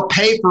 It'll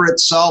pay for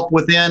itself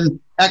within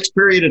X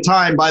period of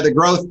time by the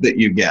growth that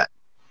you get.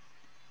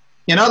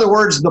 In other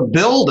words, the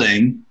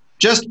building,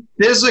 just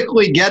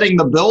physically getting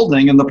the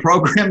building and the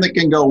program that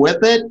can go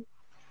with it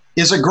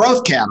is a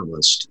growth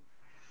catalyst.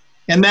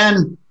 And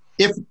then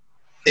if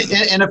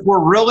we're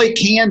really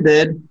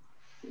candid,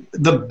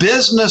 the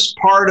business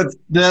part of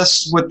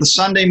this with the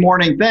Sunday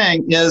morning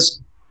thing is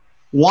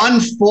one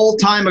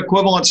full-time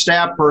equivalent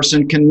staff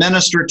person can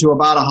minister to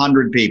about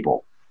 100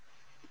 people.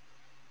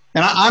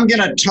 And I'm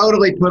going to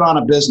totally put on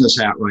a business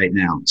hat right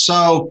now.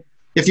 So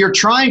if you're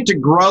trying to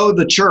grow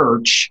the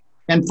church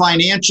and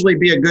financially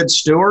be a good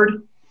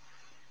steward,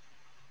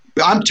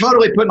 I'm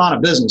totally putting on a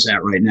business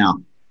hat right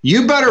now.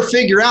 You better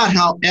figure out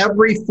how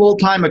every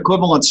full-time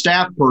equivalent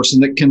staff person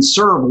that can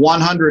serve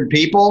 100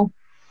 people,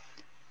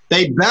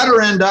 they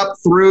better end up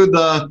through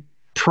the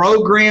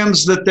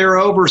programs that they're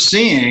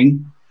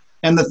overseeing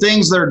and the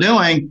things they're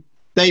doing,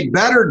 they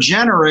better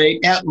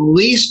generate at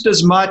least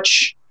as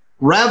much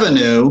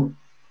revenue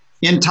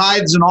in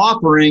tithes and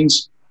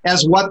offerings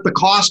as what the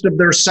cost of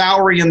their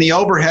salary and the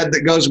overhead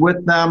that goes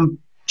with them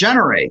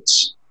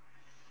generates,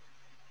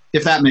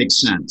 if that makes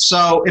sense.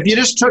 So if you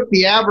just took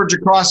the average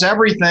across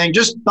everything,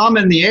 just thumb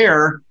in the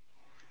air,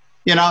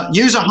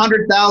 use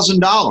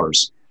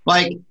 $100,000.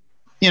 Like,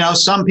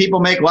 some people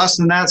make less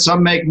than that,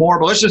 some make more,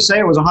 but let's just say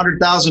it was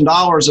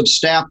 $100,000 of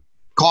staff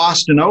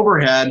cost and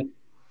overhead.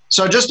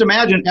 So just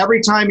imagine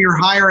every time you're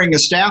hiring a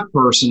staff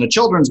person, a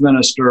children's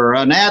minister,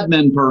 an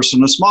admin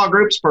person, a small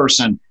groups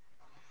person,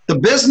 the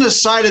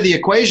business side of the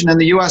equation in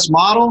the U.S.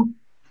 model,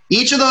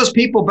 each of those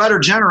people better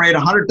generate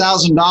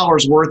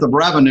 $100,000 worth of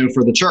revenue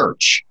for the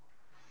church.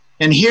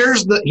 And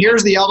here's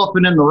the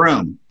elephant in the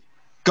room.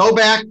 Go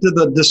back to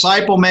the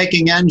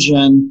disciple-making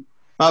engine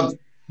of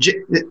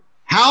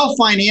how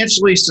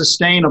financially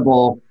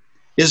sustainable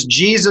is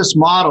Jesus'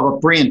 model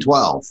of 3 and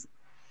 12?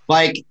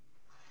 Like,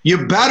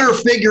 you better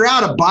figure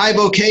out a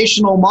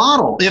bivocational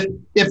model.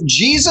 If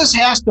Jesus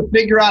has to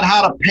figure out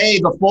how to pay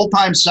the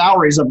full-time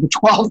salaries of the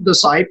 12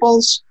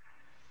 disciples,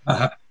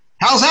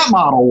 how's that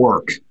model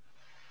work?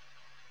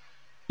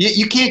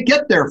 You can't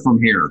get there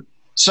from here.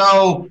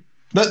 So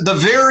the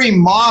very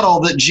model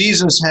that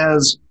Jesus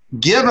has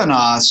given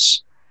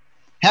us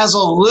has a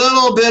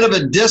little bit of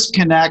a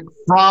disconnect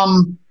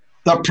from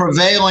the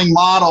prevailing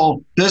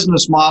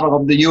business model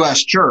of the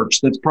U.S.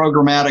 church that's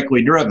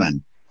programmatically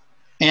driven.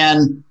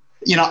 And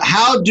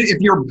if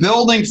you're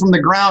building from the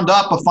ground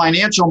up a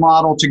financial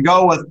model to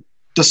go with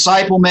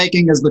disciple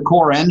making as the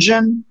core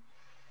engine,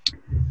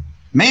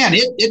 man,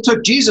 it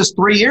took Jesus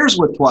 3 years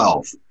with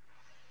 12.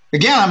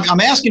 Again, I'm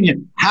asking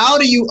you, how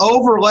do you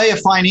overlay a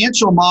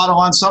financial model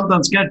on something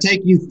that's going to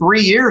take you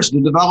 3 years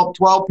to develop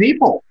 12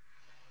 people?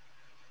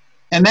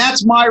 And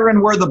that's,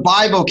 Myron, where the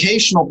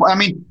bivocational,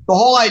 the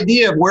whole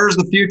idea of where's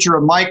the future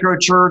of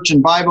microchurch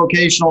and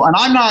bivocational, and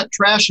I'm not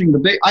trashing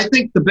I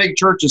think the big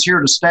church is here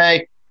to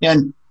stay,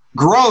 and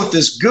growth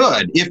is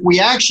good. If we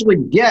actually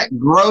get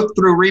growth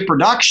through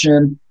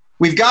reproduction,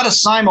 we've got to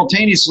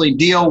simultaneously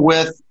deal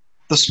with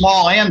the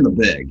small and the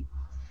big.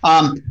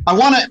 I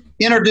want to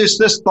introduce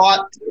this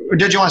thought. Or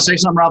did you want to say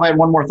something, Rob? I had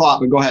one more thought,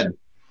 but go ahead.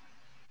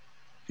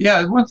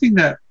 Yeah, one thing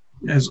that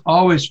has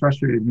always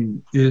frustrated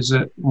me is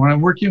that when I'm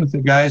working with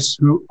the guys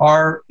who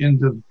are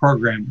into the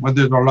program,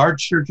 whether they're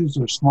large churches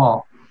or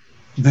small,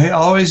 they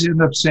always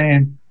end up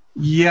saying,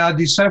 yeah,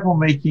 disciple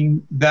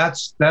making,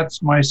 that's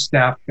my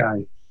staff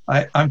guy.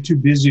 I'm too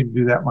busy to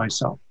do that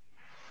myself.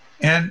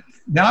 And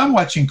now I'm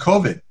watching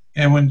COVID.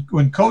 And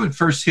when COVID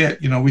first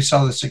hit, we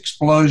saw this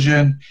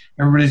explosion.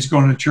 Everybody's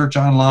going to church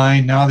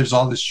online. Now there's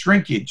all this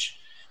shrinkage.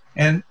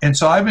 And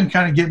so I've been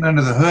kind of getting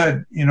under the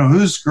hood,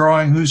 who's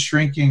growing, who's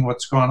shrinking,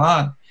 what's going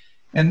on.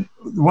 And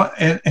what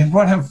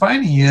I'm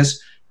finding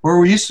is where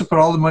we used to put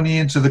all the money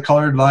into the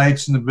colored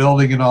lights and the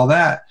building and all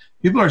that,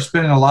 people are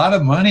spending a lot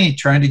of money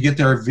trying to get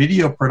their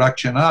video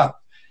production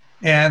up.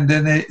 And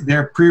then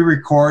they're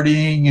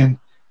pre-recording and,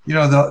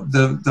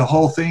 the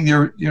whole thing,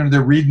 they're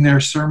reading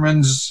their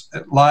sermons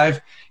live.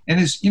 And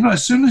as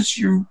soon as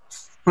you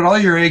put all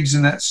your eggs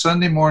in that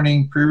Sunday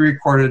morning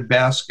pre-recorded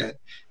basket,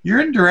 you're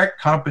in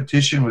direct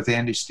competition with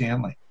Andy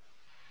Stanley.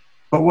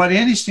 But what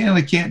Andy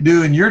Stanley can't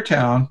do in your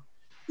town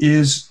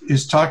is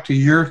talk to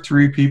your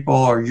 3 people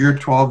or your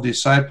 12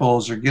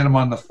 disciples or get them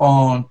on the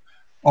phone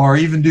or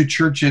even do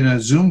church in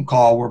a Zoom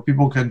call where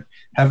people can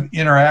have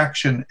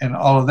interaction and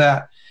all of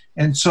that.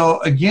 And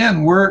so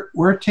again,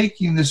 we're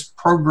taking this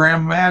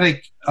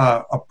programmatic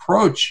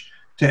approach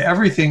to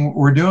everything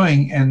we're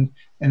doing,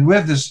 and we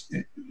have this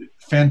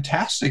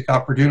fantastic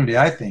opportunity,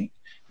 I think,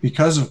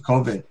 because of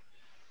COVID,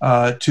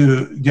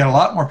 to get a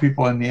lot more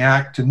people in the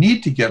act, to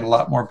need to get a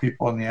lot more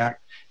people in the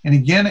act. And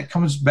again, it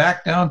comes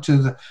back down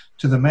to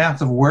the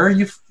math of where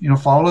you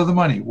follow the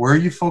money, where are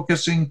you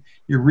focusing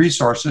your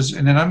resources,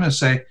 and then I'm going to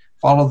say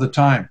follow the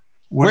time.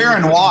 Where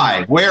and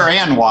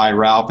why,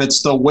 Ralph?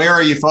 It's the where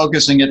are you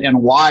focusing it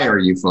and why are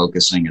you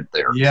focusing it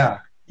there? Yeah,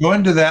 go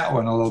into that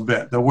one a little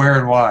bit, the where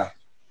and why.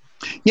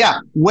 Yeah,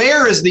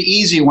 where is the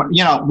easy one?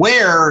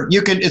 Where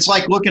you can, it's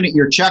like looking at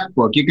your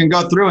checkbook. You can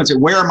go through and say,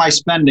 where am I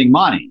spending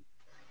money?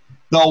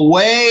 The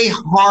way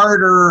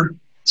harder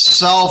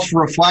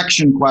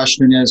self-reflection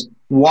question is,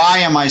 why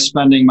am I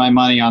spending my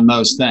money on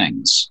those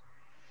things?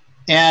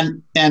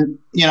 And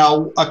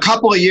a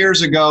couple of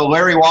years ago,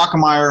 Larry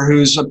Wackemeyer,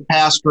 who's a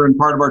pastor and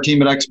part of our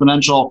team at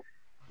Exponential,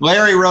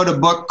 Larry wrote a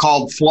book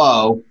called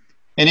Flow.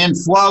 And in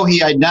Flow,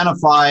 he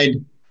identified,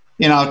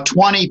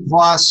 20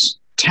 plus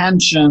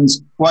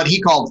tensions, what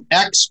he called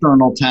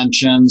external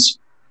tensions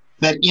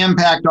that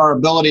impact our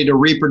ability to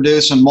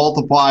reproduce and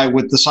multiply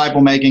with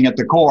disciple making at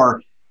the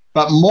core.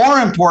 But more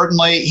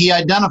importantly, he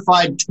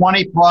identified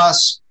 20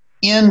 plus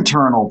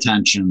internal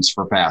tensions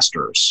for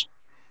pastors.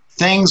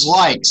 Things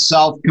like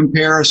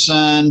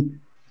self-comparison,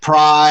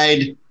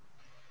 pride,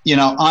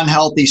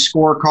 unhealthy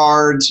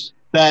scorecards,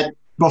 that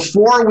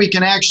before we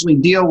can actually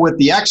deal with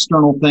the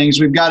external things,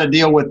 we've got to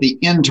deal with the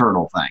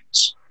internal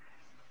things.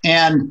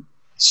 And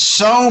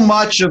so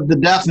much of the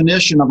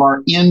definition of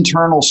our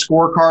internal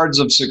scorecards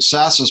of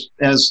success,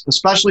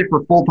 especially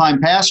for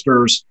full-time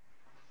pastors,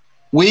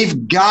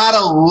 we've got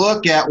to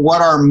look at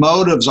what our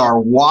motives are.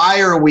 Why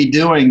are we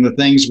doing the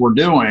things we're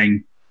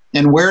doing?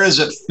 And where does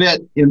it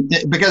fit?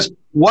 Because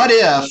what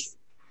if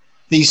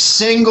the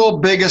single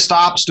biggest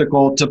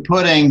obstacle to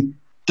putting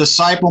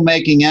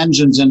disciple-making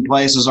engines in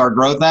place is our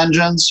growth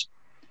engines?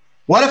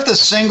 What if the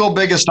single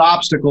biggest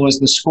obstacle is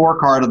the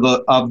scorecard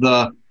of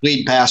the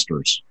lead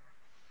pastors?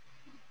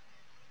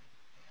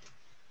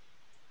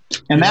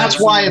 And that's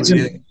why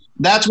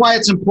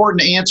it's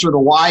important to answer the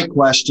why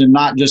question,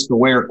 not just the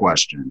where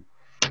question.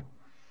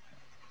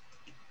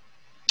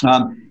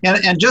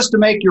 And just to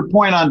make your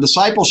point on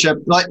discipleship,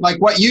 like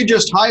what you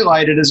just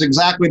highlighted is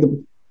exactly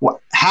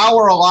how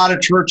are a lot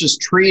of churches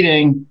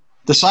treating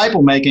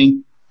disciple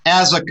making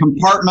as a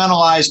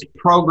compartmentalized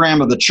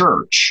program of the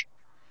church.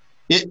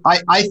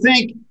 I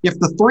think if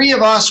the three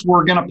of us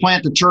were going to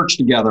plant a church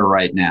together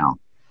right now,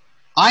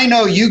 I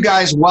know you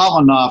guys well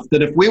enough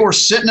that if we were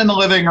sitting in the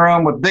living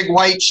room with big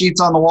white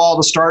sheets on the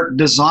wall to start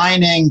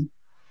designing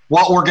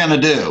what we're going to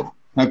do,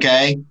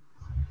 okay,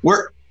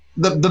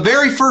 the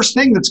very first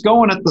thing that's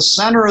going at the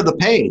center of the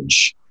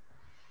page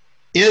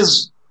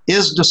is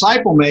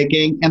disciple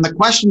making. And the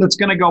question that's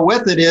going to go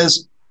with it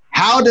is,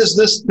 how does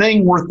this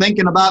thing we're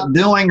thinking about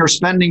doing or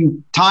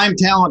spending time,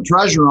 talent,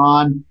 treasure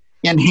on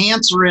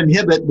enhance or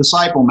inhibit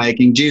disciple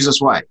making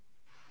Jesus way?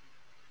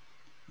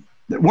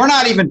 We're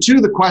not even to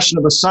the question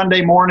of a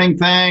Sunday morning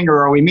thing, or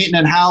are we meeting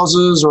in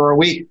houses, or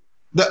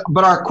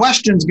but our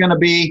question is going to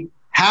be,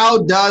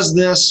 how does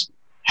this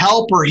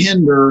help or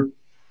hinder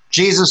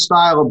Jesus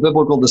style of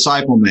biblical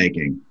disciple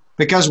making?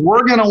 Because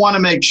we're going to want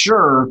to make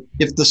sure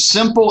if the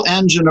simple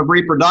engine of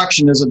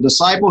reproduction is a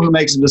disciple who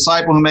makes a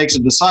disciple who makes a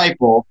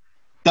disciple,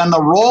 then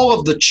the role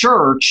of the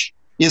church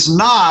is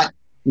not,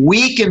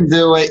 we can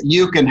do it,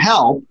 you can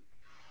help.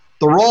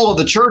 The role of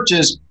the church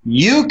is,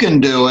 you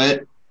can do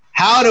it.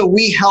 How do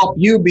we help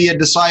you be a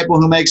disciple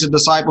who makes a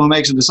disciple who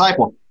makes a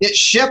disciple? It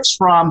shifts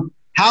from,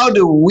 how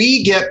do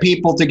we get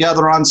people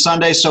together on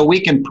Sunday so we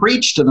can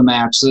preach to the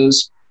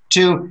masses,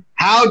 to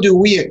how do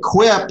we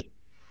equip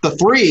the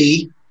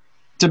three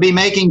to be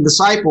making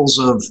disciples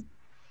of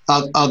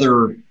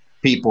other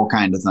people,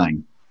 kind of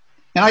thing.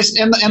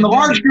 And the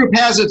large group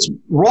has its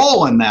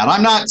role in that.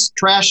 I'm not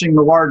trashing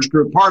the large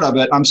group part of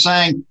it. I'm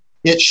saying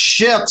it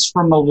shifts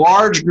from the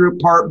large group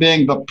part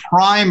being the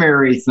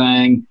primary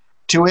thing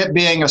to it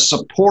being a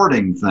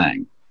supporting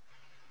thing.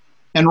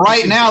 And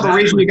right now, the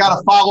reason you got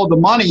to follow the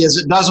money is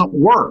it doesn't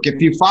work.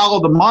 If you follow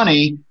the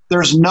money,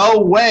 there's no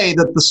way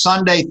that the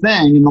Sunday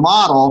thing in the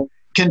model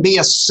can be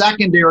a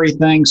secondary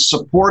thing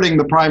supporting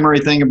the primary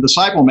thing of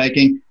disciple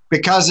making,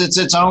 because it's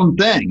its own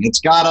thing.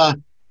 It's got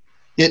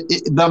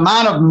the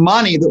amount of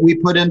money that we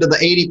put into the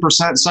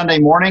 80% Sunday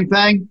morning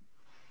thing,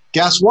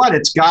 guess what?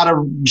 It's got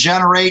to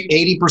generate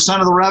 80%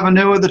 of the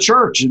revenue of the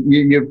church.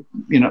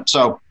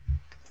 So.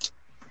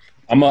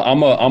 I'm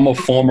a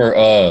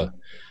former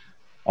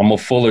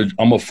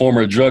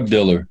drug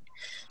dealer,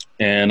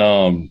 and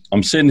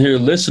I'm sitting here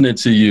listening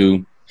to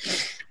you,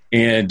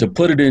 and to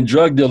put it in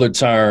drug dealer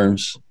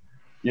terms,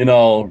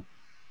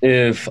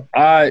 if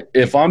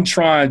I'm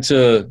trying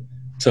to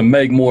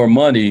make more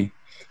money,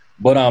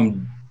 but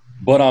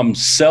I'm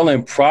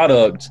selling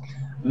product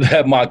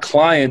that my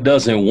client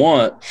doesn't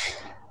want,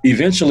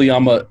 eventually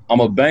I'm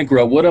a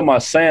bankrupt. What am I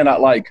saying?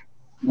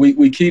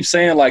 We keep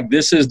saying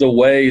this is the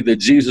way, the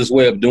Jesus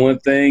way of doing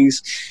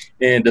things,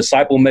 and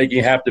disciple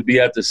making have to be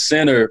at the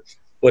center.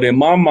 But in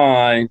my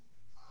mind,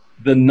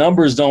 the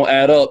numbers don't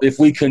add up. If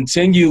we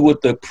continue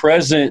with the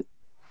present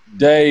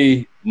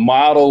day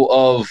model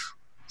of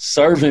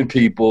serving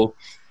people,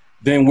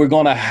 then we're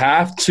going to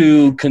have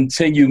to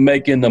continue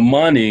making the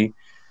money,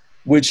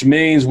 which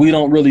means we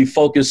don't really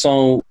focus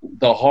on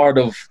the heart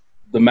of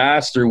the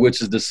master,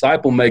 which is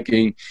disciple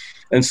making.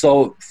 And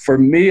so for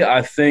me,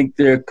 I think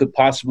there could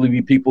possibly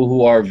be people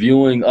who are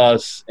viewing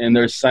us and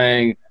they're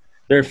saying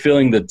they're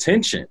feeling the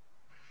tension.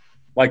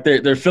 Like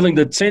they're feeling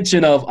the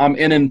tension of I'm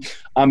in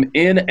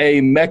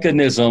a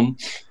mechanism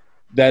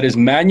that is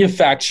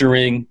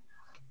manufacturing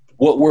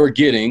what we're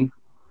getting,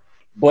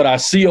 but I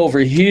see over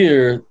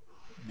here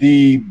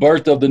the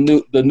birth of the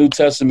New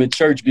Testament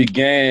church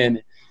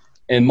began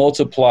and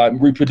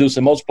reproduce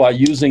and multiply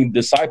using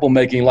disciple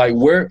making. Like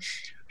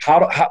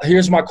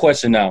here's my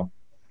question now.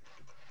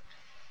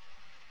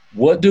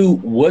 What do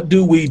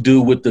we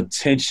do with the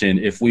tension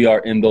if we are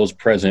in those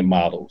present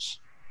models?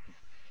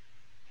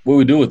 What do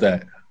we do with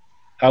that?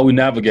 How we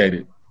navigate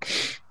it?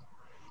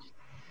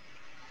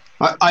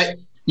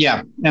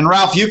 Yeah. And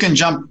Ralph, you can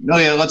jump. Oh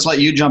yeah, let's let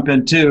you jump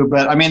in too.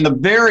 But I mean, the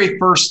very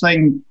first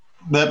thing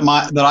that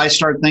I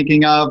start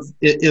thinking of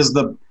is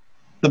the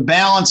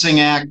balancing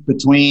act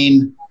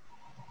between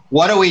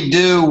what do we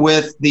do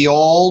with the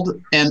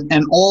old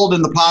and old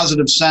in the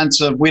positive sense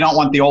of we don't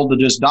want the old to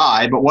just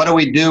die, but what do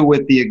we do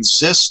with the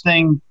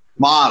existing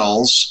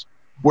models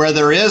where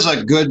there is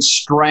a good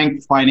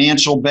strength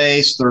financial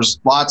base, there's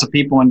lots of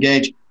people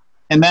engaged.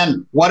 And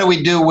then what do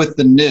we do with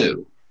the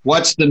new?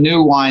 What's the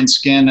new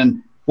wineskin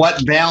and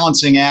what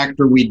balancing act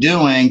are we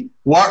doing?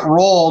 What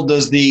role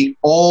does the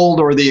old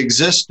or the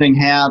existing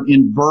have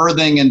in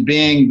birthing and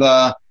being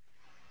the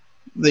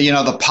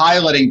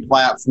piloting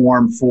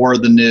platform for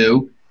the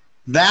new?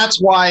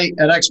 That's why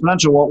at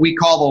Exponential, what we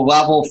call the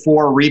level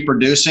 4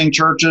 reproducing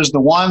churches, the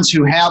ones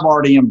who have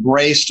already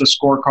embraced a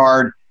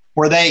scorecard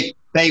where they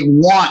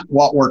want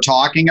what we're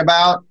talking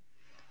about.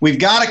 We've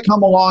got to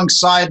come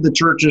alongside the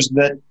churches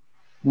that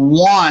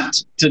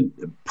want to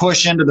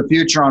push into the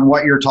future on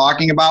what you're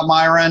talking about,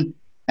 Myron.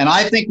 And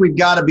I think we've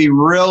got to be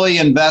really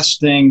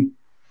investing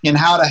in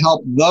how to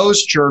help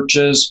those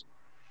churches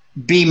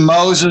be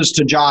Moses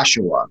to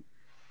Joshua.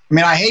 I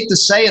mean, I hate to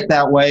say it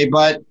that way,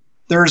 but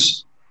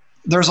there's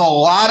a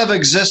lot of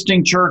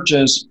existing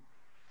churches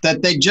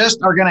that they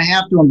just are going to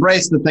have to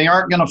embrace that they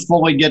aren't going to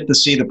fully get to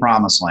see the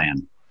promised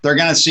land. They're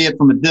going to see it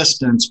from a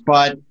distance,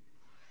 but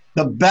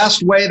the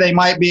best way they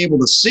might be able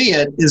to see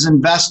it is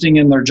investing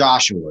in their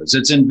Joshuas.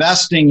 It's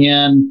investing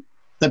in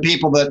the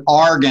people that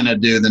are going to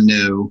do the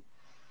new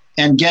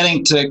and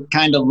getting to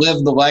kind of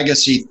live the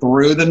legacy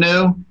through the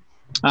new.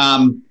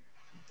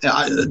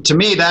 To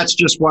me, that's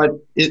just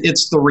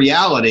it's the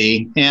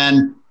reality.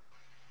 And,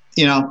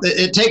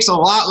 it takes a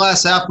lot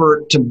less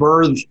effort to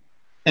birth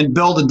and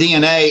build a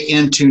DNA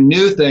into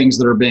new things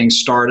that are being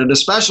started,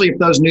 especially if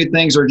those new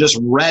things are just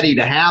ready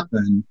to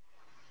happen,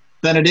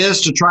 than it is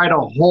to try to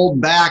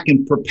hold back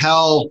and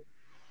propel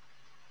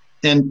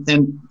and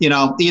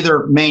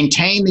either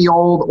maintain the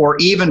old or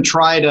even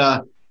try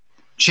to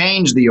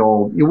change the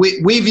old.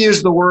 We've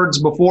used the words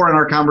before in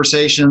our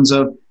conversations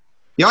of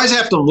you always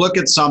have to look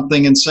at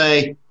something and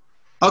say,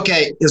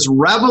 okay, is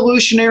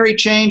revolutionary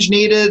change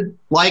needed,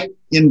 like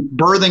in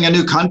birthing a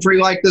new country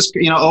like this,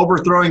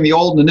 overthrowing the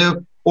old and the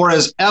new, or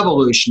is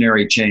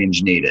evolutionary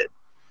change needed?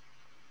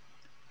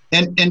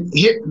 And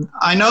here,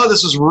 I know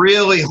this is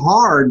really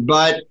hard,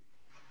 but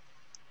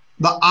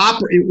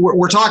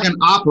we're talking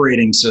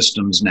operating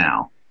systems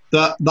now.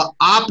 The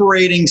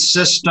operating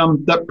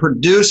system that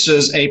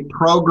produces a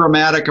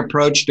programmatic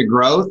approach to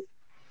growth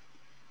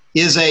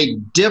is a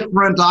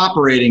different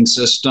operating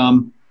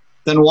system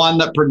than one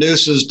that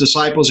produces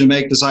disciples who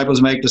make disciples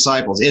who make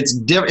disciples.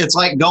 It's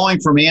like going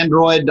from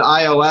Android to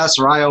iOS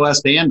or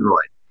iOS to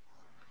Android.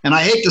 And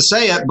I hate to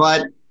say it,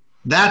 but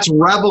that's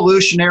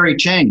revolutionary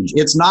change.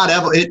 It's not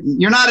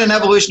you're not in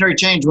evolutionary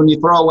change when you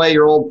throw away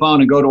your old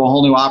phone and go to a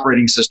whole new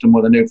operating system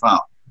with a new phone.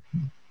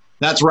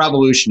 That's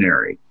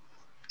revolutionary.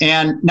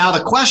 And now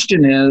the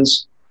question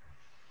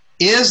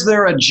is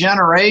there a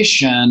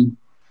generation,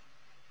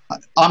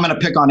 I'm going to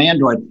pick on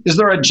Android, is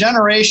there a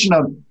generation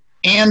of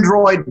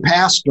Android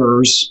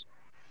pastors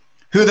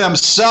who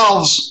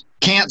themselves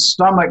can't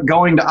stomach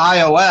going to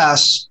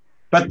iOS,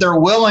 but they're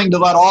willing to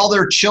let all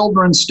their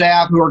children's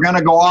staff who are going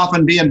to go off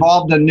and be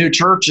involved in new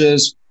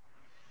churches,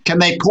 can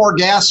they pour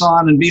gas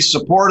on and be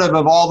supportive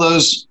of all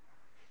those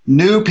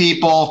new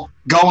people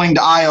going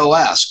to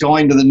iOS,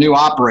 going to the new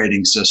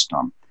operating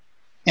system?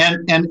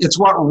 And it's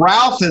what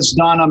Ralph has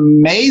done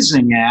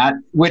amazing at,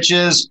 which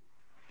is,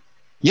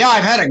 yeah,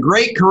 I've had a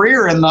great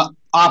career in the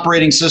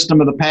operating system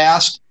of the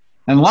past.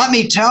 And let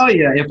me tell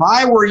you, if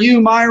I were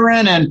you,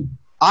 Myron, and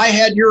I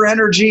had your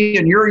energy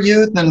and your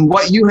youth and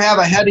what you have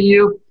ahead of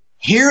you,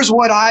 here's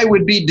what I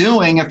would be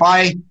doing if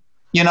I,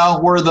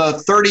 were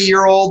the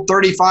 30-year-old,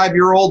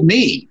 35-year-old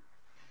me.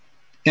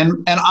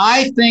 And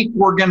I think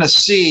we're going to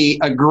see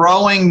a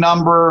growing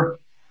number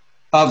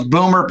of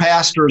boomer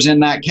pastors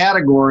in that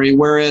category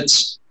where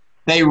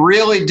they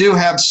really do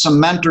have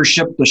some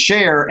mentorship to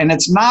share. And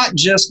it's not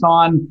just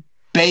on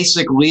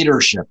basic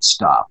leadership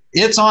stuff.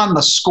 It's on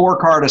the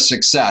scorecard of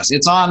success.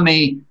 It's on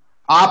the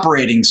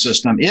operating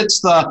system.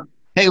 It's the,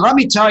 hey, let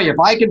me tell you, if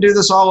I could do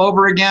this all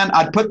over again,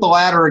 I'd put the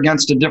ladder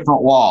against a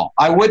different wall.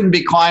 I wouldn't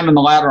be climbing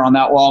the ladder on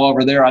that wall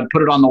over there. I'd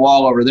put it on the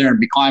wall over there and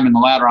be climbing the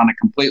ladder on a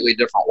completely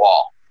different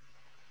wall.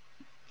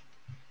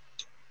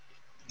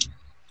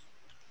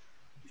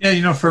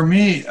 Yeah, for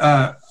me,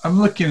 I'm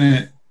looking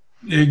at,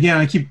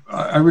 again,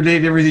 I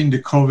relate everything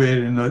to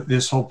COVID and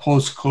this whole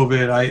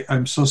post-COVID.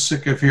 I'm so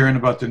sick of hearing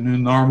about the new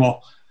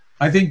normal.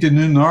 I think the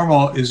new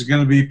normal is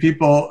going to be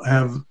people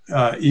have,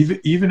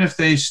 even if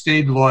they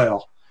stayed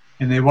loyal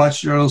and they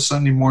watched your little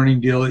Sunday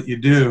morning deal that you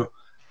do,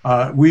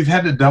 we've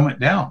had to dumb it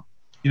down.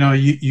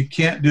 You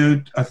can't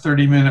do a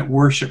 30-minute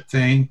worship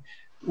thing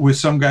with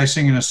some guy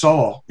singing a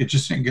solo. It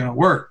just ain't going to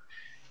work.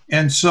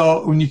 And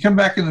so when you come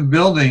back in the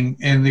building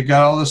and they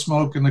got all the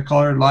smoke and the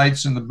colored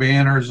lights and the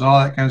banners and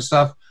all that kind of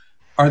stuff,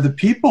 are the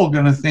people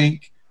going to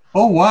think,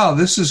 oh, wow,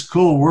 this is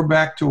cool, we're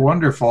back to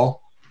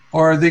wonderful?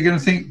 Or are they going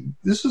to think,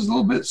 this is a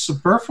little bit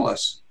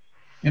superfluous?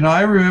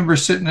 I remember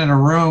sitting in a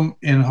room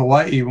in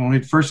Hawaii when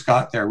we first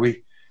got there.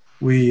 We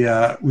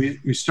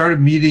started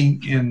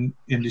meeting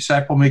in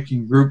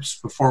disciple-making groups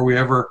before we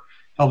ever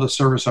held a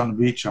service on the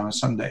beach on a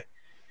Sunday.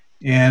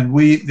 And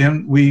we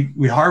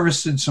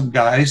harvested some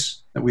guys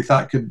that we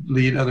thought could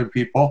lead other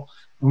people.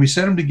 And we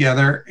set them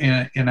together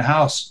in a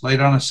house late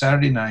on a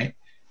Saturday night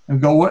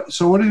and go,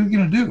 what are we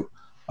going to do?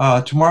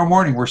 Tomorrow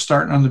morning, we're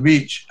starting on the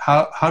beach.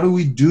 How do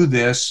we do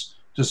this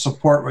to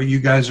support what you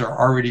guys are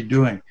already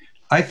doing?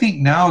 I think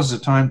now is the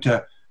time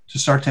to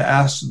start to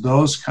ask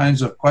those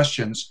kinds of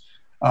questions.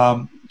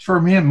 For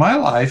me in my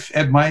life,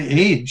 at my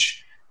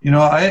age,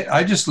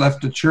 I just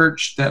left a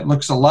church that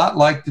looks a lot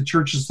like the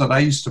churches that I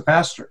used to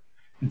pastor.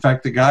 In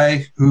fact, the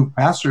guy who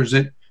pastors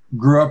it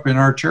grew up in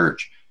our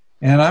church.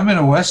 And I'm in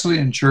a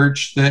Wesleyan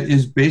church that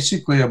is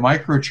basically a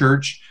micro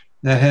church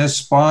that has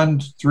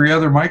spawned 3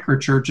 other micro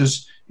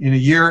churches in a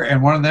year,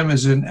 and one of them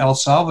is in El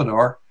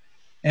Salvador.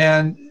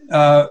 And,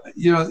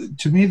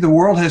 to me, the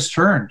world has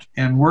turned,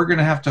 and we're going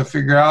to have to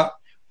figure out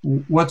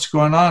what's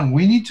going on.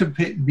 We need to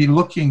be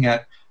looking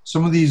at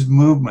some of these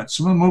movements,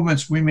 some of the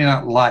movements we may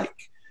not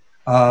like,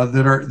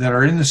 that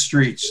are in the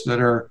streets, that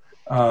are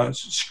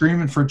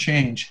screaming for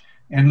change.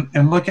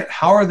 And look at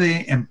how are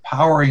they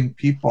empowering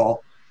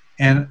people,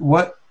 and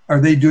what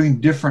are they doing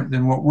different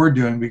than what we're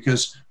doing,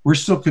 because we're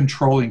still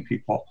controlling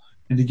people.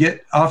 And to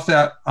get off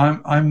that,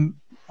 I'm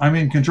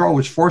in control,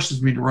 which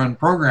forces me to run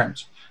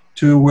programs,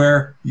 to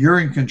where you're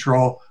in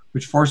control,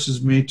 which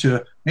forces me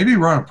to maybe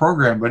run a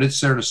program, but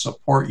it's there to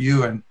support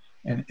you and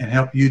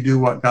help you do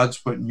what God's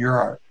put in your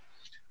heart.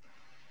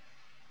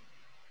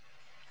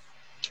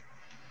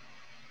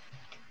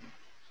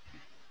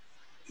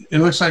 It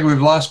looks like we've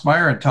lost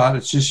Myron, Todd.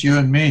 It's just you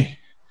and me.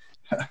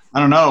 I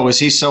don't know. Was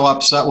he so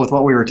upset with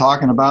what we were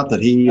talking about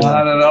that he?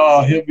 Not at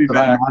all. He'll be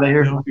back. Out of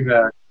here. He'll be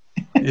back.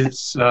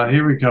 It's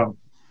here we come.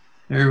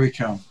 Here we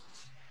come.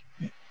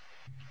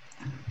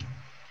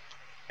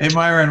 Hey,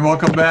 Myron,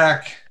 welcome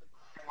back.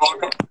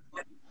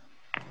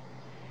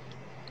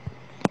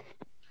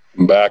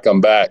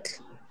 I'm back.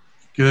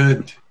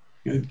 Good.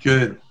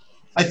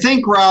 I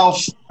think,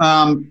 Ralph,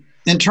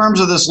 in terms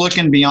of this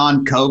looking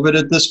beyond COVID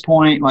at this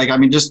point,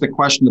 just the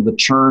question of the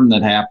churn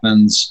that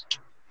happens,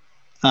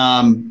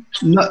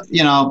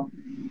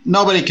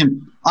 nobody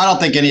can, I don't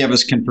think any of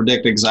us can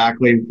predict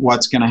exactly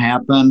what's going to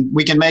happen.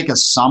 We can make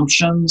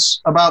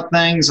assumptions about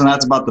things, and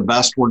that's about the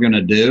best we're going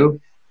to do.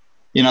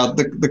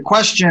 The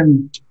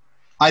question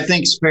I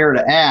think is fair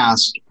to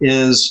ask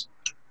is,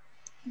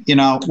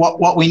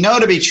 what we know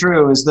to be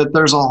true is that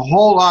there's a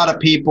whole lot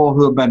of people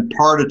who have been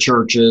part of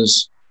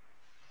churches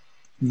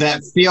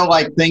that feel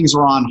like things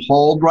are on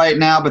hold right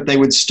now, but they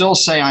would still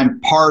say, I'm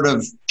part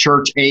of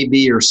church A,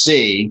 B, or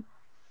C.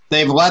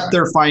 They've let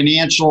their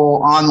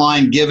financial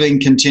online giving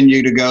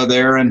continue to go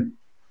there. And,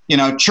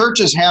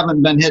 churches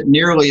haven't been hit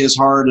nearly as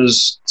hard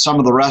as some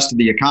of the rest of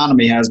the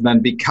economy has been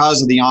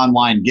because of the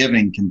online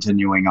giving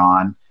continuing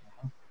on.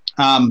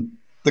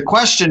 The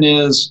question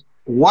is,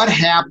 what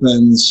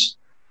happens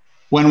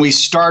when we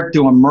start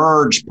to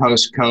emerge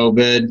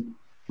post-COVID?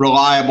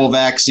 Reliable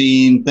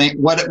vaccine,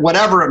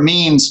 whatever it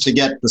means to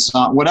get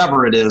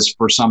whatever it is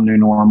for some new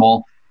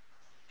normal,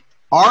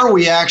 are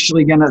we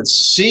actually going to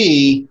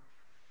see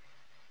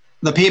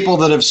the people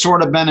that have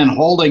sort of been in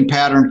holding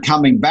pattern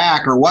coming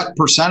back, or what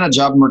percentage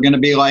of them are going to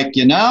be like,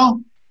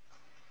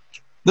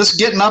 this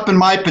getting up in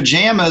my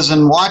pajamas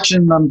and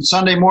watching the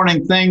Sunday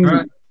morning thing,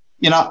 right.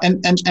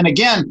 And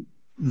again,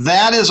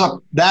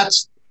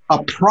 that's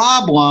a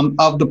problem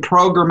of the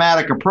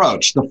programmatic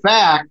approach. The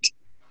fact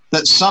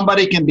that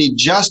somebody can be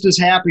just as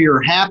happy or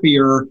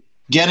happier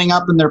getting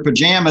up in their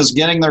pajamas,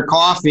 getting their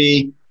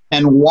coffee,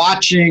 and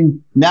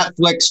watching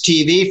Netflix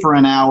TV for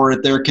an hour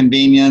at their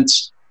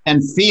convenience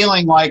and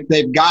feeling like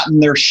they've gotten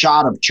their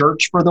shot of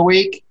church for the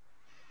week.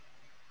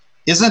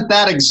 Isn't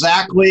that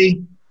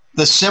exactly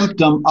the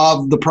symptom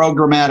of the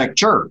programmatic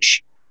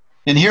church?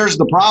 And here's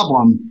the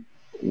problem,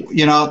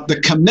 the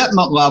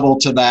commitment level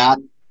to that.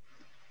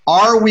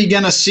 Are we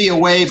going to see a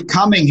wave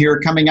coming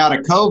out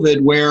of COVID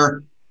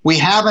where we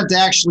haven't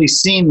actually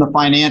seen the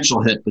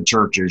financial hit to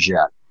churches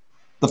yet.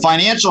 The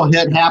financial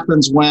hit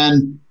happens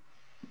when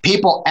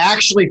people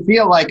actually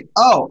feel like,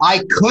 oh,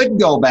 I could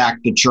go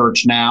back to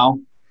church now,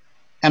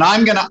 and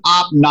I'm going to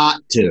opt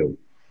not to.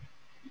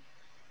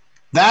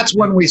 That's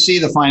when we see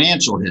the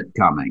financial hit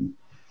coming.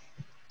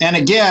 And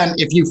again,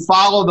 if you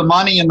follow the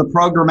money in the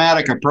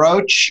programmatic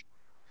approach,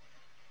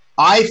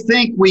 I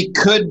think we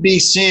could be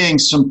seeing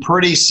some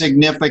pretty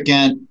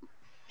significant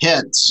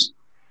hits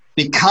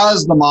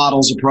because the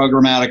model's a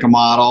programmatic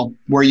model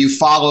where you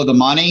follow the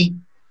money,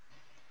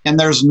 and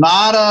there's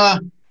not a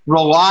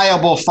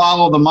reliable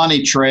follow the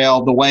money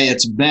trail the way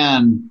it's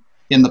been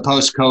in the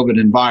post-COVID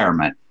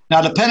environment.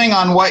 Now, depending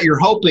on what you're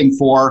hoping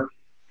for,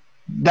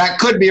 that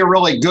could be a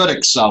really good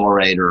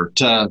accelerator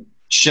to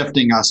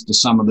shifting us to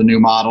some of the new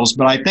models,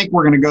 but I think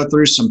we're going to go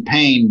through some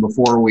pain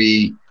before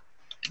we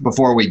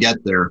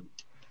get there.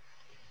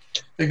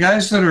 The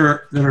guys that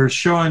are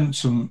showing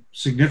some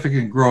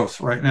significant growth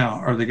right now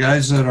are the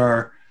guys that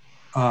are,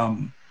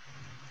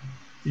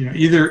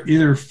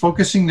 either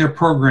focusing their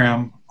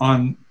program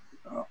on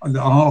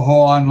the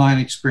whole online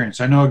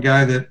experience. I know a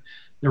guy that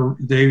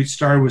they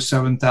started with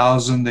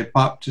 7,000, they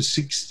popped to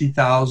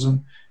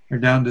 60,000, they're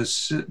down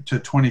to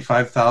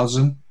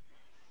 25,000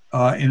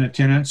 in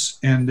attendance,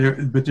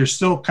 but they're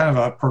still kind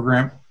of a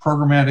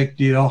programmatic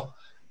deal.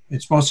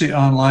 It's mostly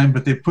online,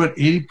 but they put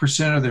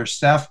 80% of their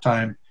staff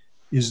time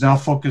is now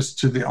focused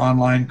to the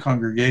online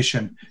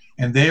congregation,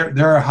 and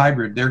they're a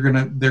hybrid. We're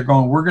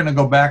going to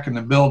go back in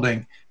the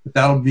building, but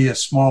that'll be a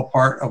small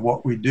part of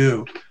what we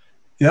do.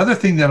 The other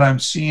thing that I'm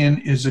seeing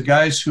is the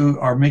guys who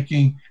are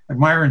making, like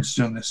Myron's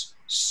doing this,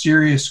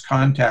 serious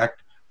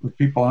contact with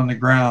people on the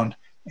ground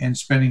and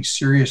spending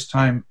serious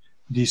time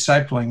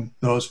discipling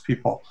those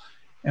people.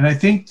 And I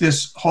think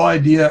this whole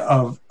idea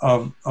of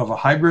a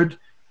hybrid,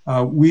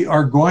 we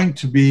are going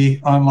to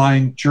be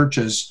online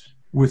churches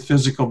with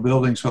physical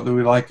buildings, whether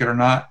we like it or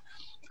not.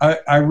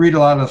 I read a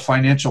lot of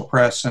financial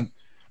press, and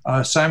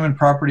Simon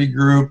Property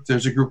Group,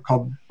 there's a group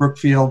called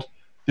Brookfield.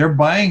 They're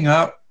buying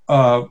up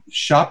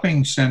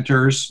shopping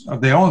centers.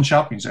 They own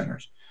shopping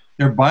centers.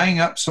 They're buying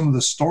up some of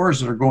the stores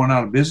that are going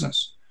out of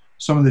business,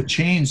 some of the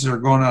chains that are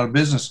going out of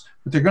business,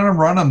 but they're going to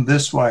run them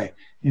this way.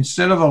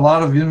 Instead of a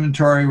lot of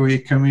inventory where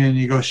you come in,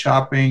 you go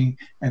shopping,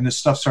 and the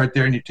stuff's right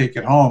there and you take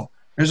it home,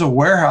 there's a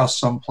warehouse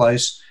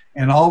someplace,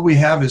 and all we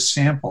have is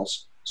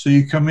samples. So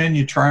you come in,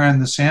 you try on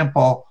the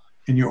sample,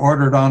 and you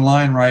order it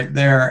online right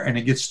there, and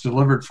it gets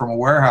delivered from a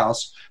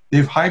warehouse.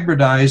 They've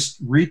hybridized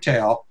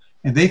retail,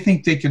 and they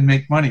think they can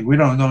make money. We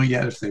don't know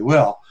yet if they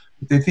will,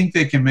 but they think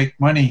they can make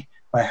money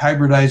by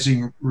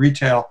hybridizing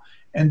retail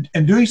and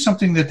doing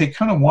something that they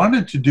kind of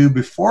wanted to do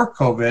before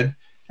COVID,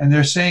 and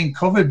they're saying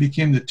COVID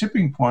became the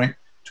tipping point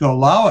to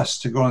allow us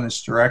to go in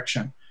this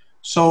direction.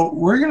 So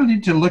we're going to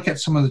need to look at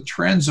some of the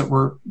trends that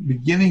were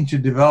beginning to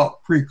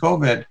develop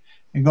pre-COVID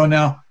and go,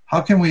 now,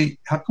 how can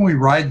we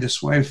ride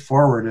this wave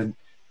forward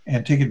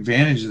and take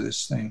advantage of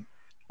this thing?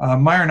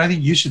 Myron, I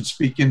think you should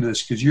speak into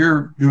this because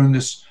you're doing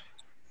this,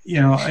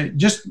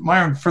 just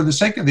Myron, for the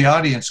sake of the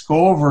audience,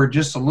 go over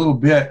just a little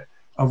bit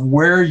of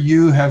where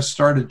you have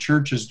started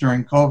churches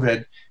during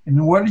COVID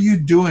and what are you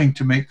doing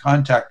to make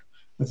contact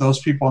with those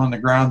people on the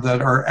ground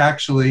that are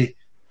actually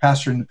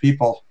pastoring the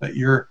people that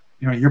you're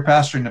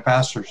pastoring the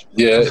pastors.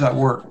 Yeah. How does that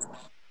work?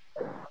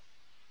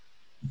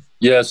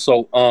 Yeah,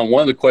 so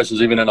one of the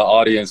questions even in the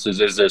audience is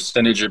there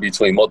synergy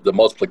between the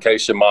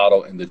multiplication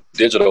model and the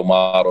digital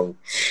model?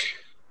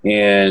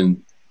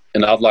 And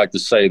I'd like to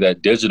say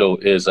that digital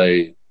is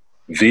a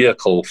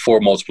vehicle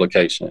for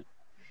multiplication.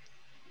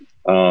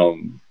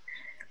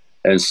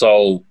 And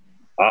so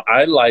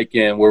I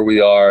liken where we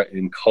are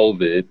in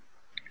COVID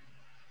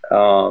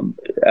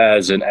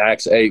as an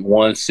Acts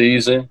 8:1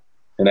 season,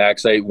 an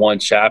Acts 8:1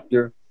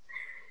 chapter,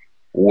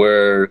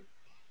 where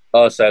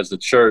us as the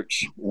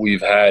church,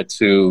 we've had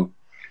to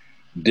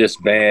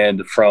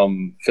disband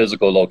from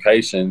physical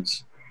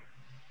locations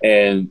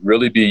and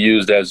really be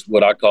used as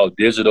what I call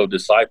digital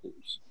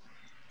disciples.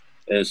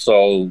 And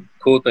so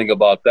cool thing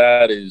about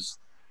that is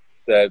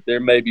that there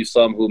may be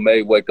some who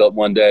may wake up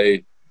one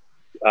day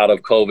out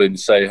of COVID and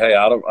say, hey,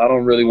 I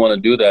don't really want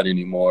to do that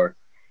anymore.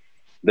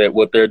 That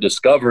what they're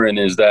discovering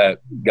is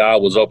that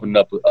God was opening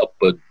up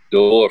a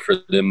door for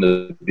them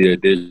to be a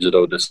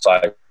digital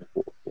disciple.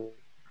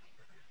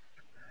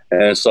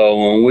 And so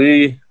when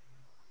we,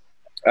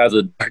 as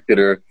a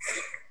marketer,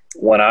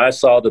 when I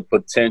saw the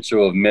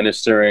potential of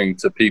ministering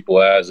to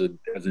people as a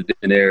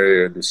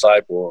denarian or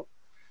disciple,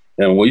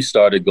 and we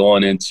started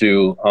going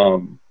into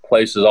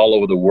places all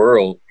over the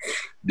world,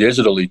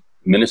 digitally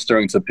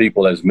ministering to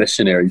people as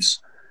missionaries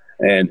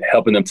and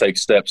helping them take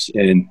steps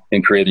in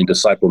creating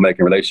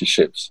disciple-making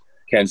relationships.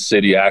 Kansas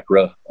City,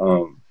 Accra,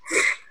 Rock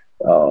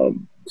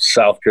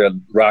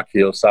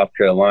Hill, South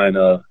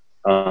Carolina,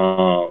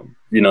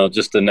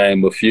 just to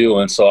name a few.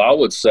 And so I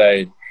would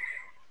say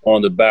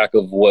on the back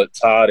of what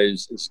Todd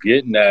is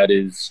getting at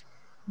is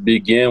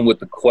begin with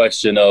the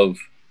question of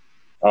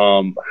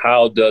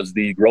how does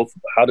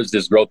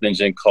this growth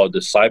engine called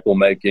disciple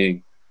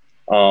making,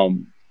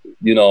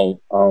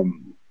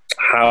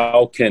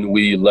 how can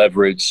we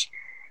leverage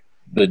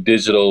the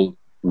digital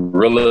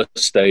real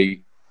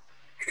estate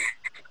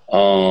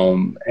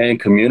and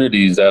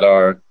communities that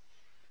are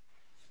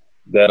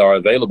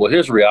available.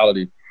 Here's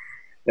reality.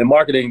 In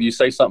marketing, you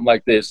say something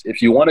like this: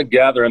 if you want to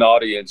gather an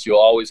audience, you'll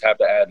always have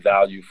to add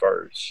value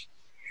first.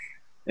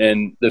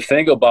 And the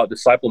thing about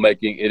disciple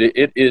making,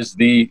 it is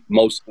the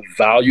most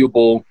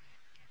valuable,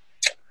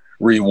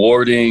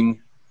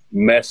 rewarding,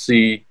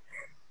 messy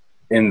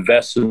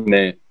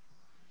investment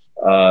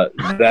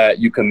that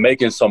you can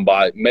make into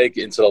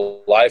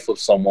the life of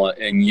someone,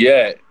 and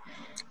yet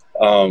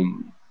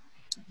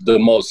the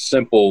most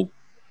simple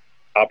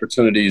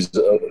opportunities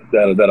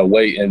that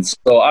await. And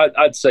so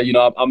I'd say,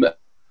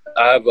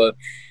 I have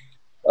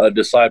a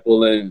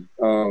disciple in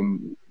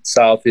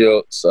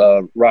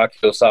Rock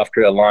Hill, South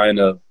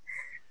Carolina,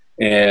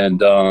 and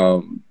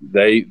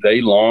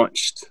they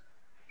launched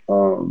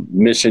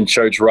Mission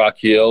Church Rock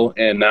Hill,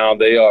 and now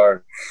they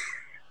are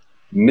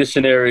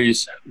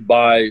missionaries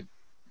by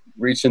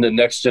reaching the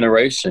next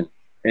generation,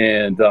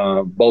 and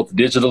both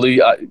digitally.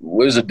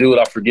 There's a dude,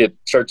 I forget,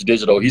 Church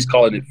Digital. He's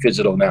calling it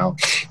Phygital now,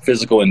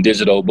 physical and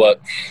digital.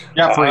 But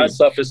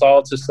stuff is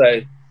all to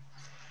say,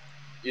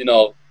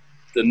 the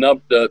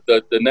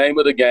name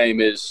of the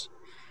game is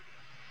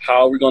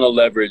how are we going to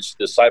leverage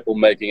disciple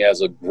making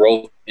as a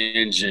growth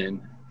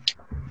engine,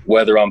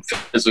 whether I'm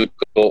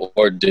physical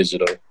or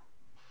digital.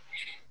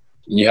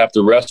 And you have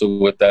to wrestle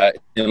with that.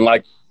 And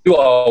like you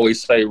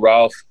always say,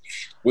 Ralph,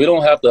 we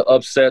don't have to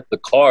upset the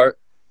cart.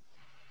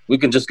 We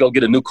can just go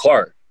get a new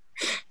cart,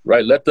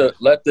 right? Let the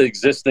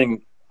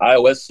existing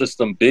iOS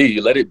system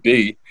let it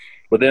be.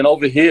 But then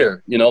over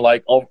here,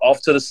 like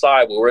off to the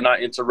side where we're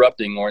not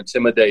interrupting or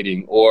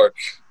intimidating or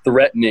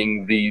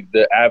threatening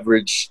the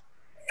average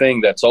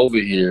thing that's over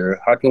here,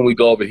 how can we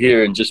go over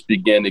here and just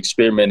begin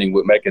experimenting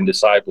with making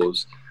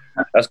disciples?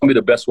 That's going to be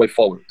the best way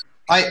forward.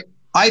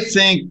 I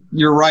think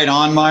you're right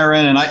on,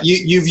 Myron. And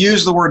you've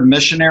used the word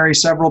missionary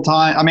several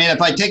times. I mean,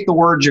 if I take the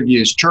words you've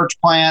used, church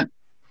plant,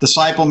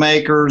 disciple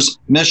makers,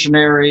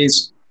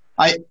 missionaries,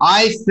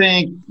 I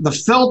think the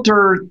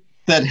filter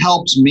that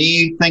helps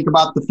me think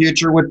about the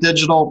future with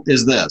digital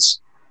is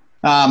this.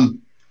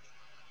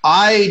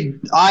 I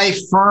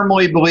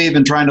firmly believe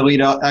in trying to lead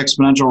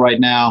Exponential right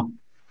now,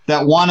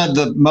 that one of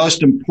the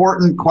most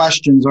important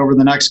questions over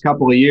the next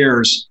couple of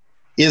years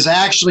is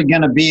actually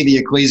going to be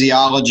the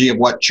ecclesiology of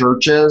what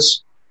church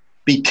is,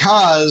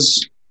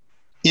 because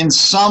in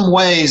some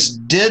ways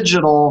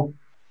digital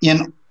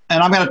and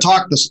I'm going to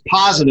talk the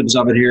positives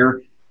of it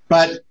here,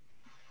 but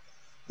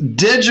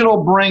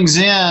digital brings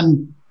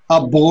in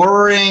a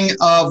blurring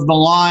of the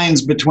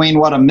lines between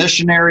what a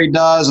missionary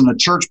does and a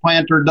church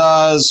planter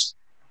does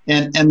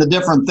and the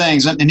different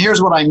things. And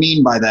here's what I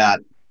mean by that.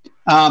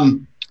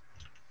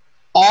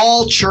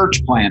 All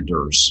church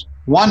planters,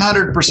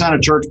 100%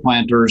 of church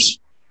planters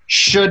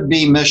should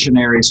be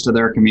missionaries to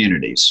their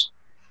communities.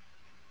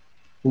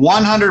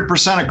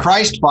 100% of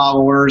Christ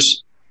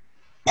followers,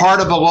 part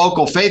of a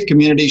local faith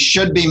community,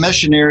 should be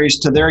missionaries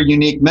to their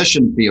unique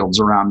mission fields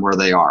around where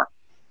they are.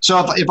 So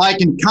if I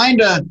can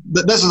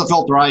this is the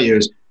filter I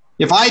use.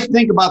 If I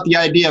think about the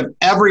idea of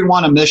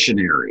everyone a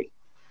missionary,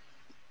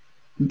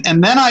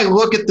 and then I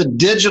look at the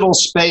digital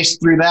space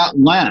through that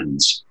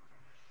lens,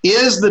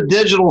 is the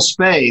digital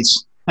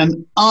space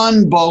an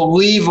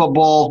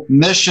unbelievable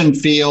mission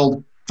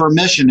field for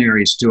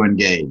missionaries to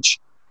engage?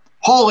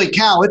 Holy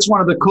cow, it's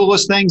one of the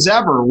coolest things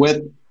ever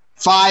with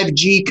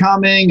 5G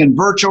coming and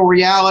virtual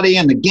reality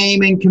and the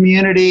gaming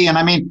community. And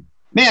I mean,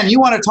 man, you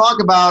want to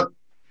talk about,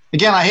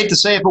 again, I hate to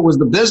say if it was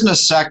the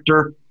business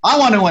sector, I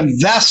want to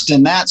invest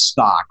in that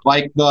stock,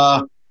 like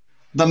the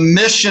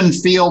mission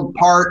field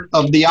part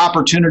of the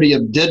opportunity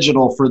of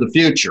digital for the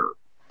future.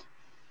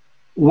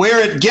 Where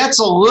it gets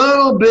a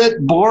little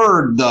bit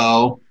blurred,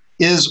 though,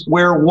 is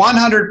where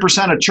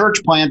 100% of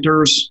church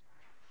planters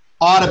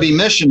ought to be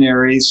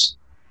missionaries.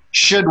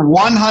 Should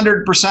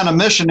 100% of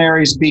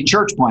missionaries be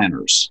church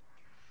planters?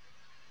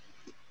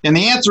 And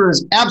the answer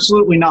is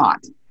absolutely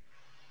not.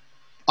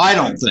 I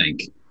don't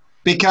think.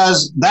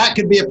 Because that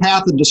could be a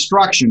path of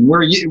destruction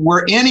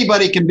where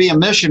anybody can be a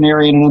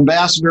missionary and an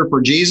ambassador for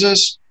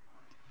Jesus.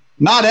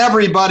 Not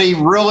everybody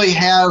really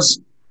has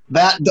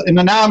that. And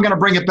now I'm going to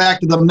bring it back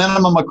to the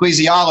minimum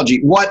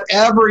ecclesiology.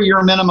 Whatever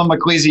your minimum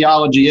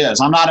ecclesiology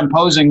is, I'm not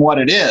imposing what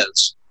it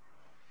is,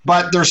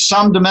 but there's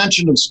some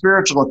dimension of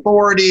spiritual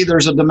authority.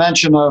 There's a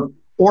dimension of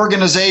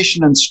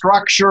organization and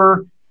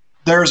structure.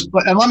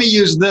 And let me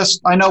use this.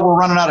 I know we're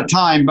running out of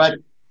time, but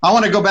I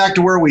want to go back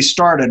to where we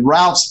started,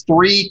 routes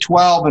 3,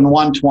 12, and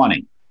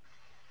 120.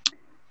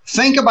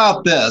 Think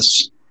about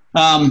this.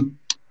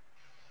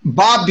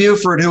 Bob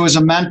Buford, who was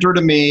a mentor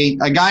to me,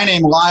 a guy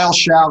named Lyle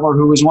Schaller,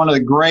 who was one of the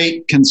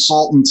great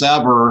consultants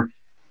ever.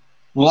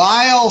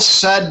 Lyle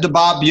said to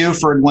Bob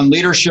Buford when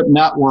Leadership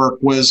Network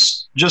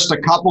was just a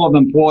couple of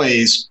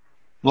employees,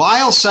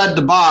 Lyle said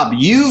to Bob,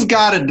 you've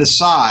got to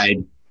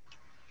decide,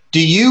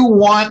 do you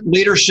want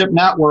Leadership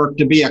Network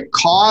to be a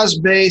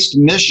cause-based,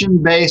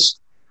 mission-based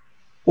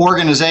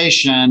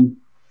organization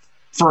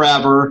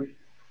forever,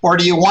 or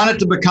do you want it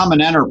to become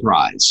an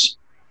enterprise?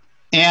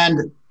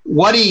 And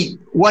what he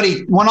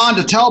went on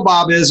to tell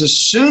Bob is, as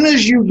soon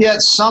as you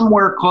get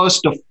somewhere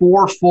close to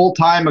 4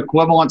 full-time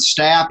equivalent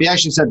staff, he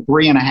actually said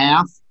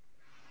 3.5,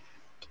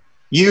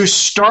 you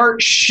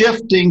start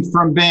shifting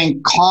from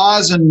being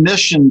cause and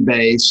mission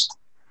based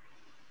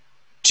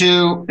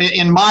to,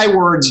 in my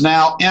words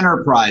now,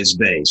 enterprise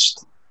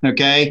based.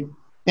 Okay.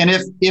 And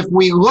if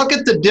we look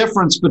at the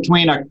difference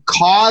between a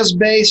cause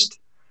based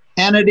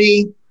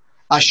entity,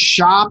 a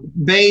shop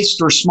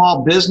based or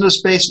small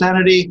business based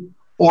entity,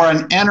 or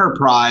an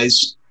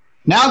enterprise,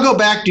 now go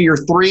back to your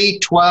 3,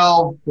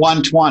 12,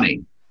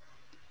 120.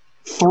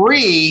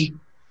 3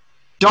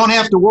 don't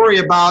have to worry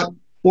about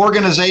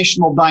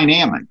organizational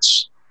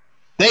dynamics.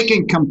 They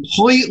can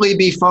completely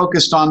be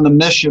focused on the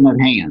mission at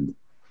hand.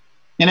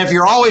 And if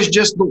you're always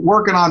just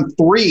working on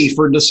 3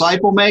 for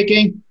disciple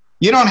making,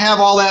 you don't have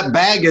all that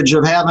baggage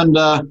of having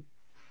to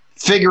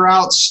figure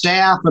out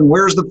staff and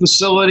where's the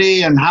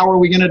facility and how are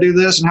we going to do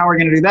this and how are we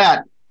going to do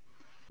that.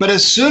 But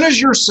as soon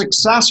as you're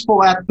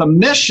successful at the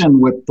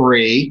mission with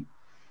 3,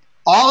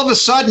 all of a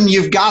sudden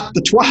you've got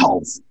the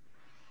 12.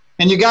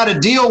 And you got to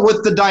deal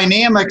with the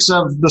dynamics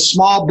of the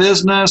small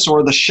business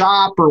or the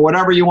shop or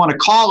whatever you want to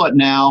call it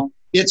now.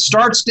 It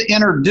starts to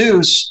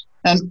introduce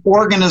an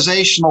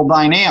organizational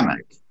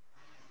dynamic.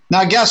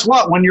 Now, guess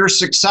what? When you're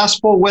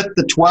successful with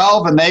the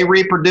 12 and they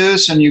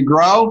reproduce and you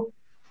grow,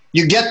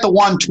 you get the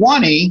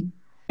 120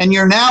 and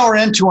you're now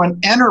into an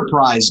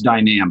enterprise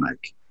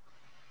dynamic.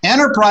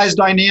 Enterprise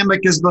dynamic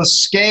is the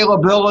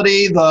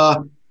scalability,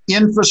 the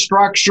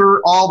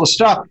infrastructure, all the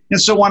stuff.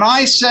 And so when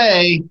I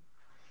say,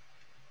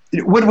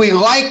 would we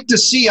like to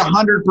see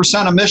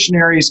 100% of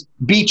missionaries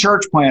be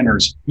church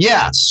planters?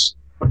 Yes.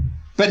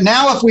 But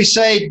now if we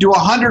say, do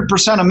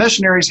 100% of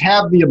missionaries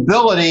have the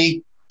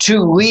ability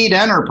to lead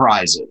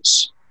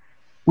enterprises?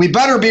 We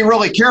better be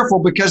really careful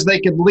because they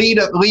could leave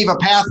a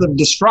path of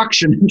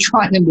destruction in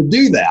trying to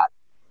do that.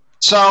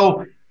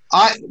 So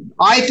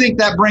I think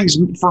that brings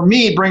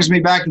me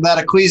back to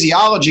that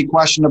ecclesiology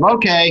question of,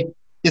 okay,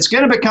 it's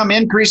going to become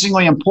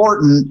increasingly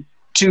important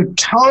to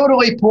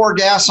totally pour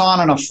gas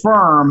on and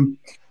affirm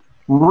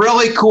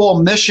really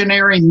cool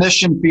missionary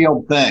mission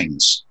field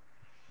things.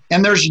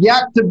 And there's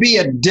yet to be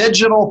a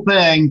digital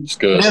thing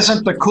that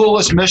isn't the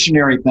coolest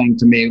missionary thing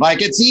to me.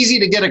 Like, it's easy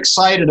to get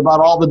excited about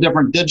all the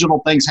different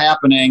digital things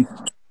happening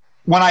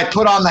when I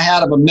put on the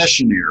hat of a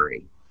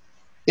missionary.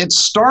 It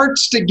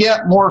starts to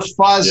get more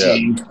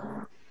fuzzy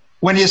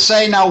when you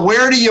say, now,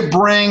 where do you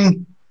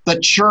bring the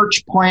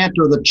church plant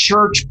or the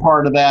church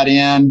part of that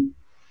in?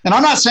 And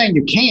I'm not saying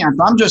you can't.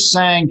 I'm just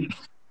saying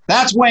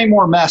that's way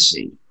more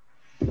messy.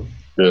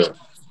 Good.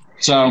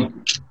 So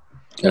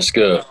that's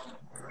good.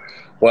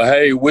 Well,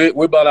 hey,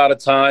 we're about out of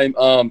time.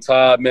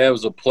 Todd, man, it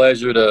was a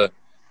pleasure to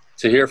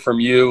hear from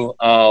you.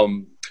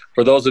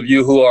 For those of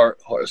you who are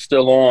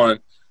still on,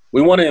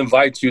 we want to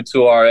invite you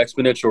to our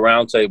Exponential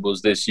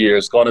Roundtables this year.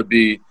 It's going to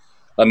be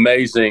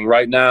amazing.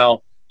 Right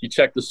now, you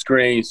check the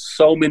screen,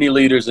 so many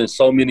leaders in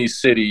so many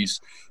cities.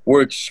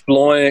 We're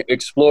exploring,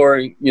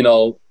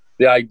 the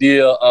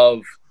idea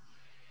of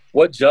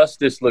what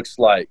justice looks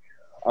like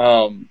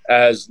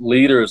as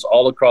leaders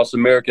all across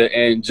America.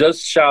 And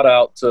just shout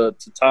out to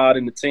Todd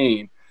and the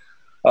team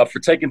for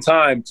taking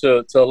time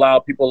to allow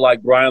people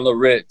like Brian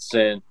Laritz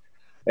and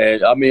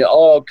I mean,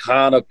 all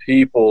kind of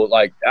people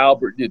like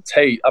Albert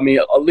Tate. I mean,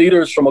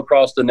 leaders from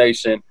across the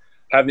nation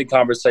having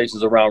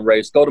conversations around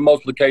race. Go to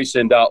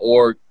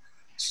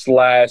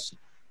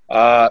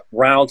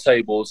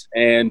multiplication.org/roundtables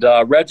and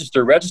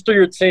register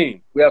your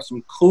team. We have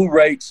some cool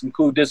rates, some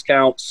cool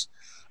discounts.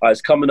 It's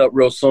coming up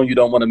real soon. You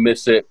don't want to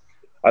miss it.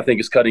 I think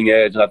it's cutting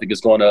edge, and I think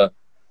it's going to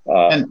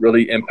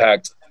really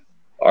impact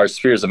our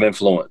spheres of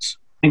influence.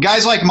 And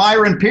guys like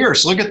Myron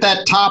Pierce, look at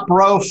that top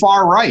row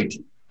far right.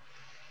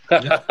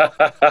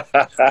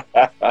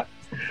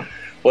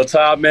 Well,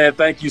 Todd, man,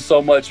 thank you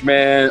so much,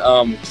 man.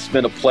 It's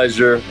been a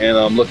pleasure, and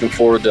I'm looking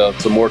forward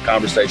to more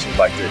conversations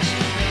like this.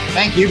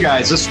 Thank you,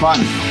 guys. It's fun.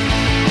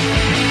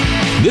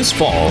 This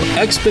fall,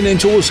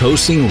 Exponential is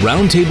hosting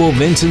roundtable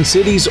events in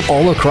cities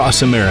all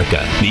across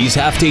America. These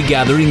half-day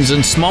gatherings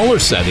in smaller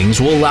settings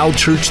will allow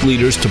church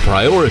leaders to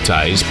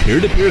prioritize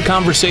peer-to-peer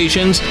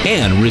conversations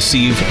and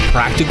receive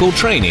practical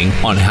training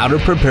on how to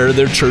prepare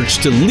their church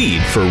to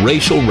lead for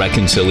racial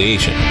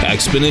reconciliation.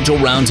 Exponential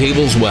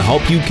Roundtables will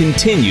help you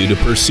continue to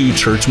pursue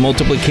church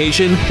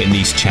multiplication in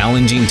these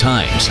challenging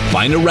times.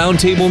 Find a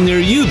roundtable near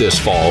you this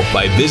fall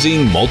by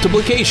visiting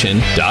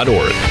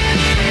multiplication.org.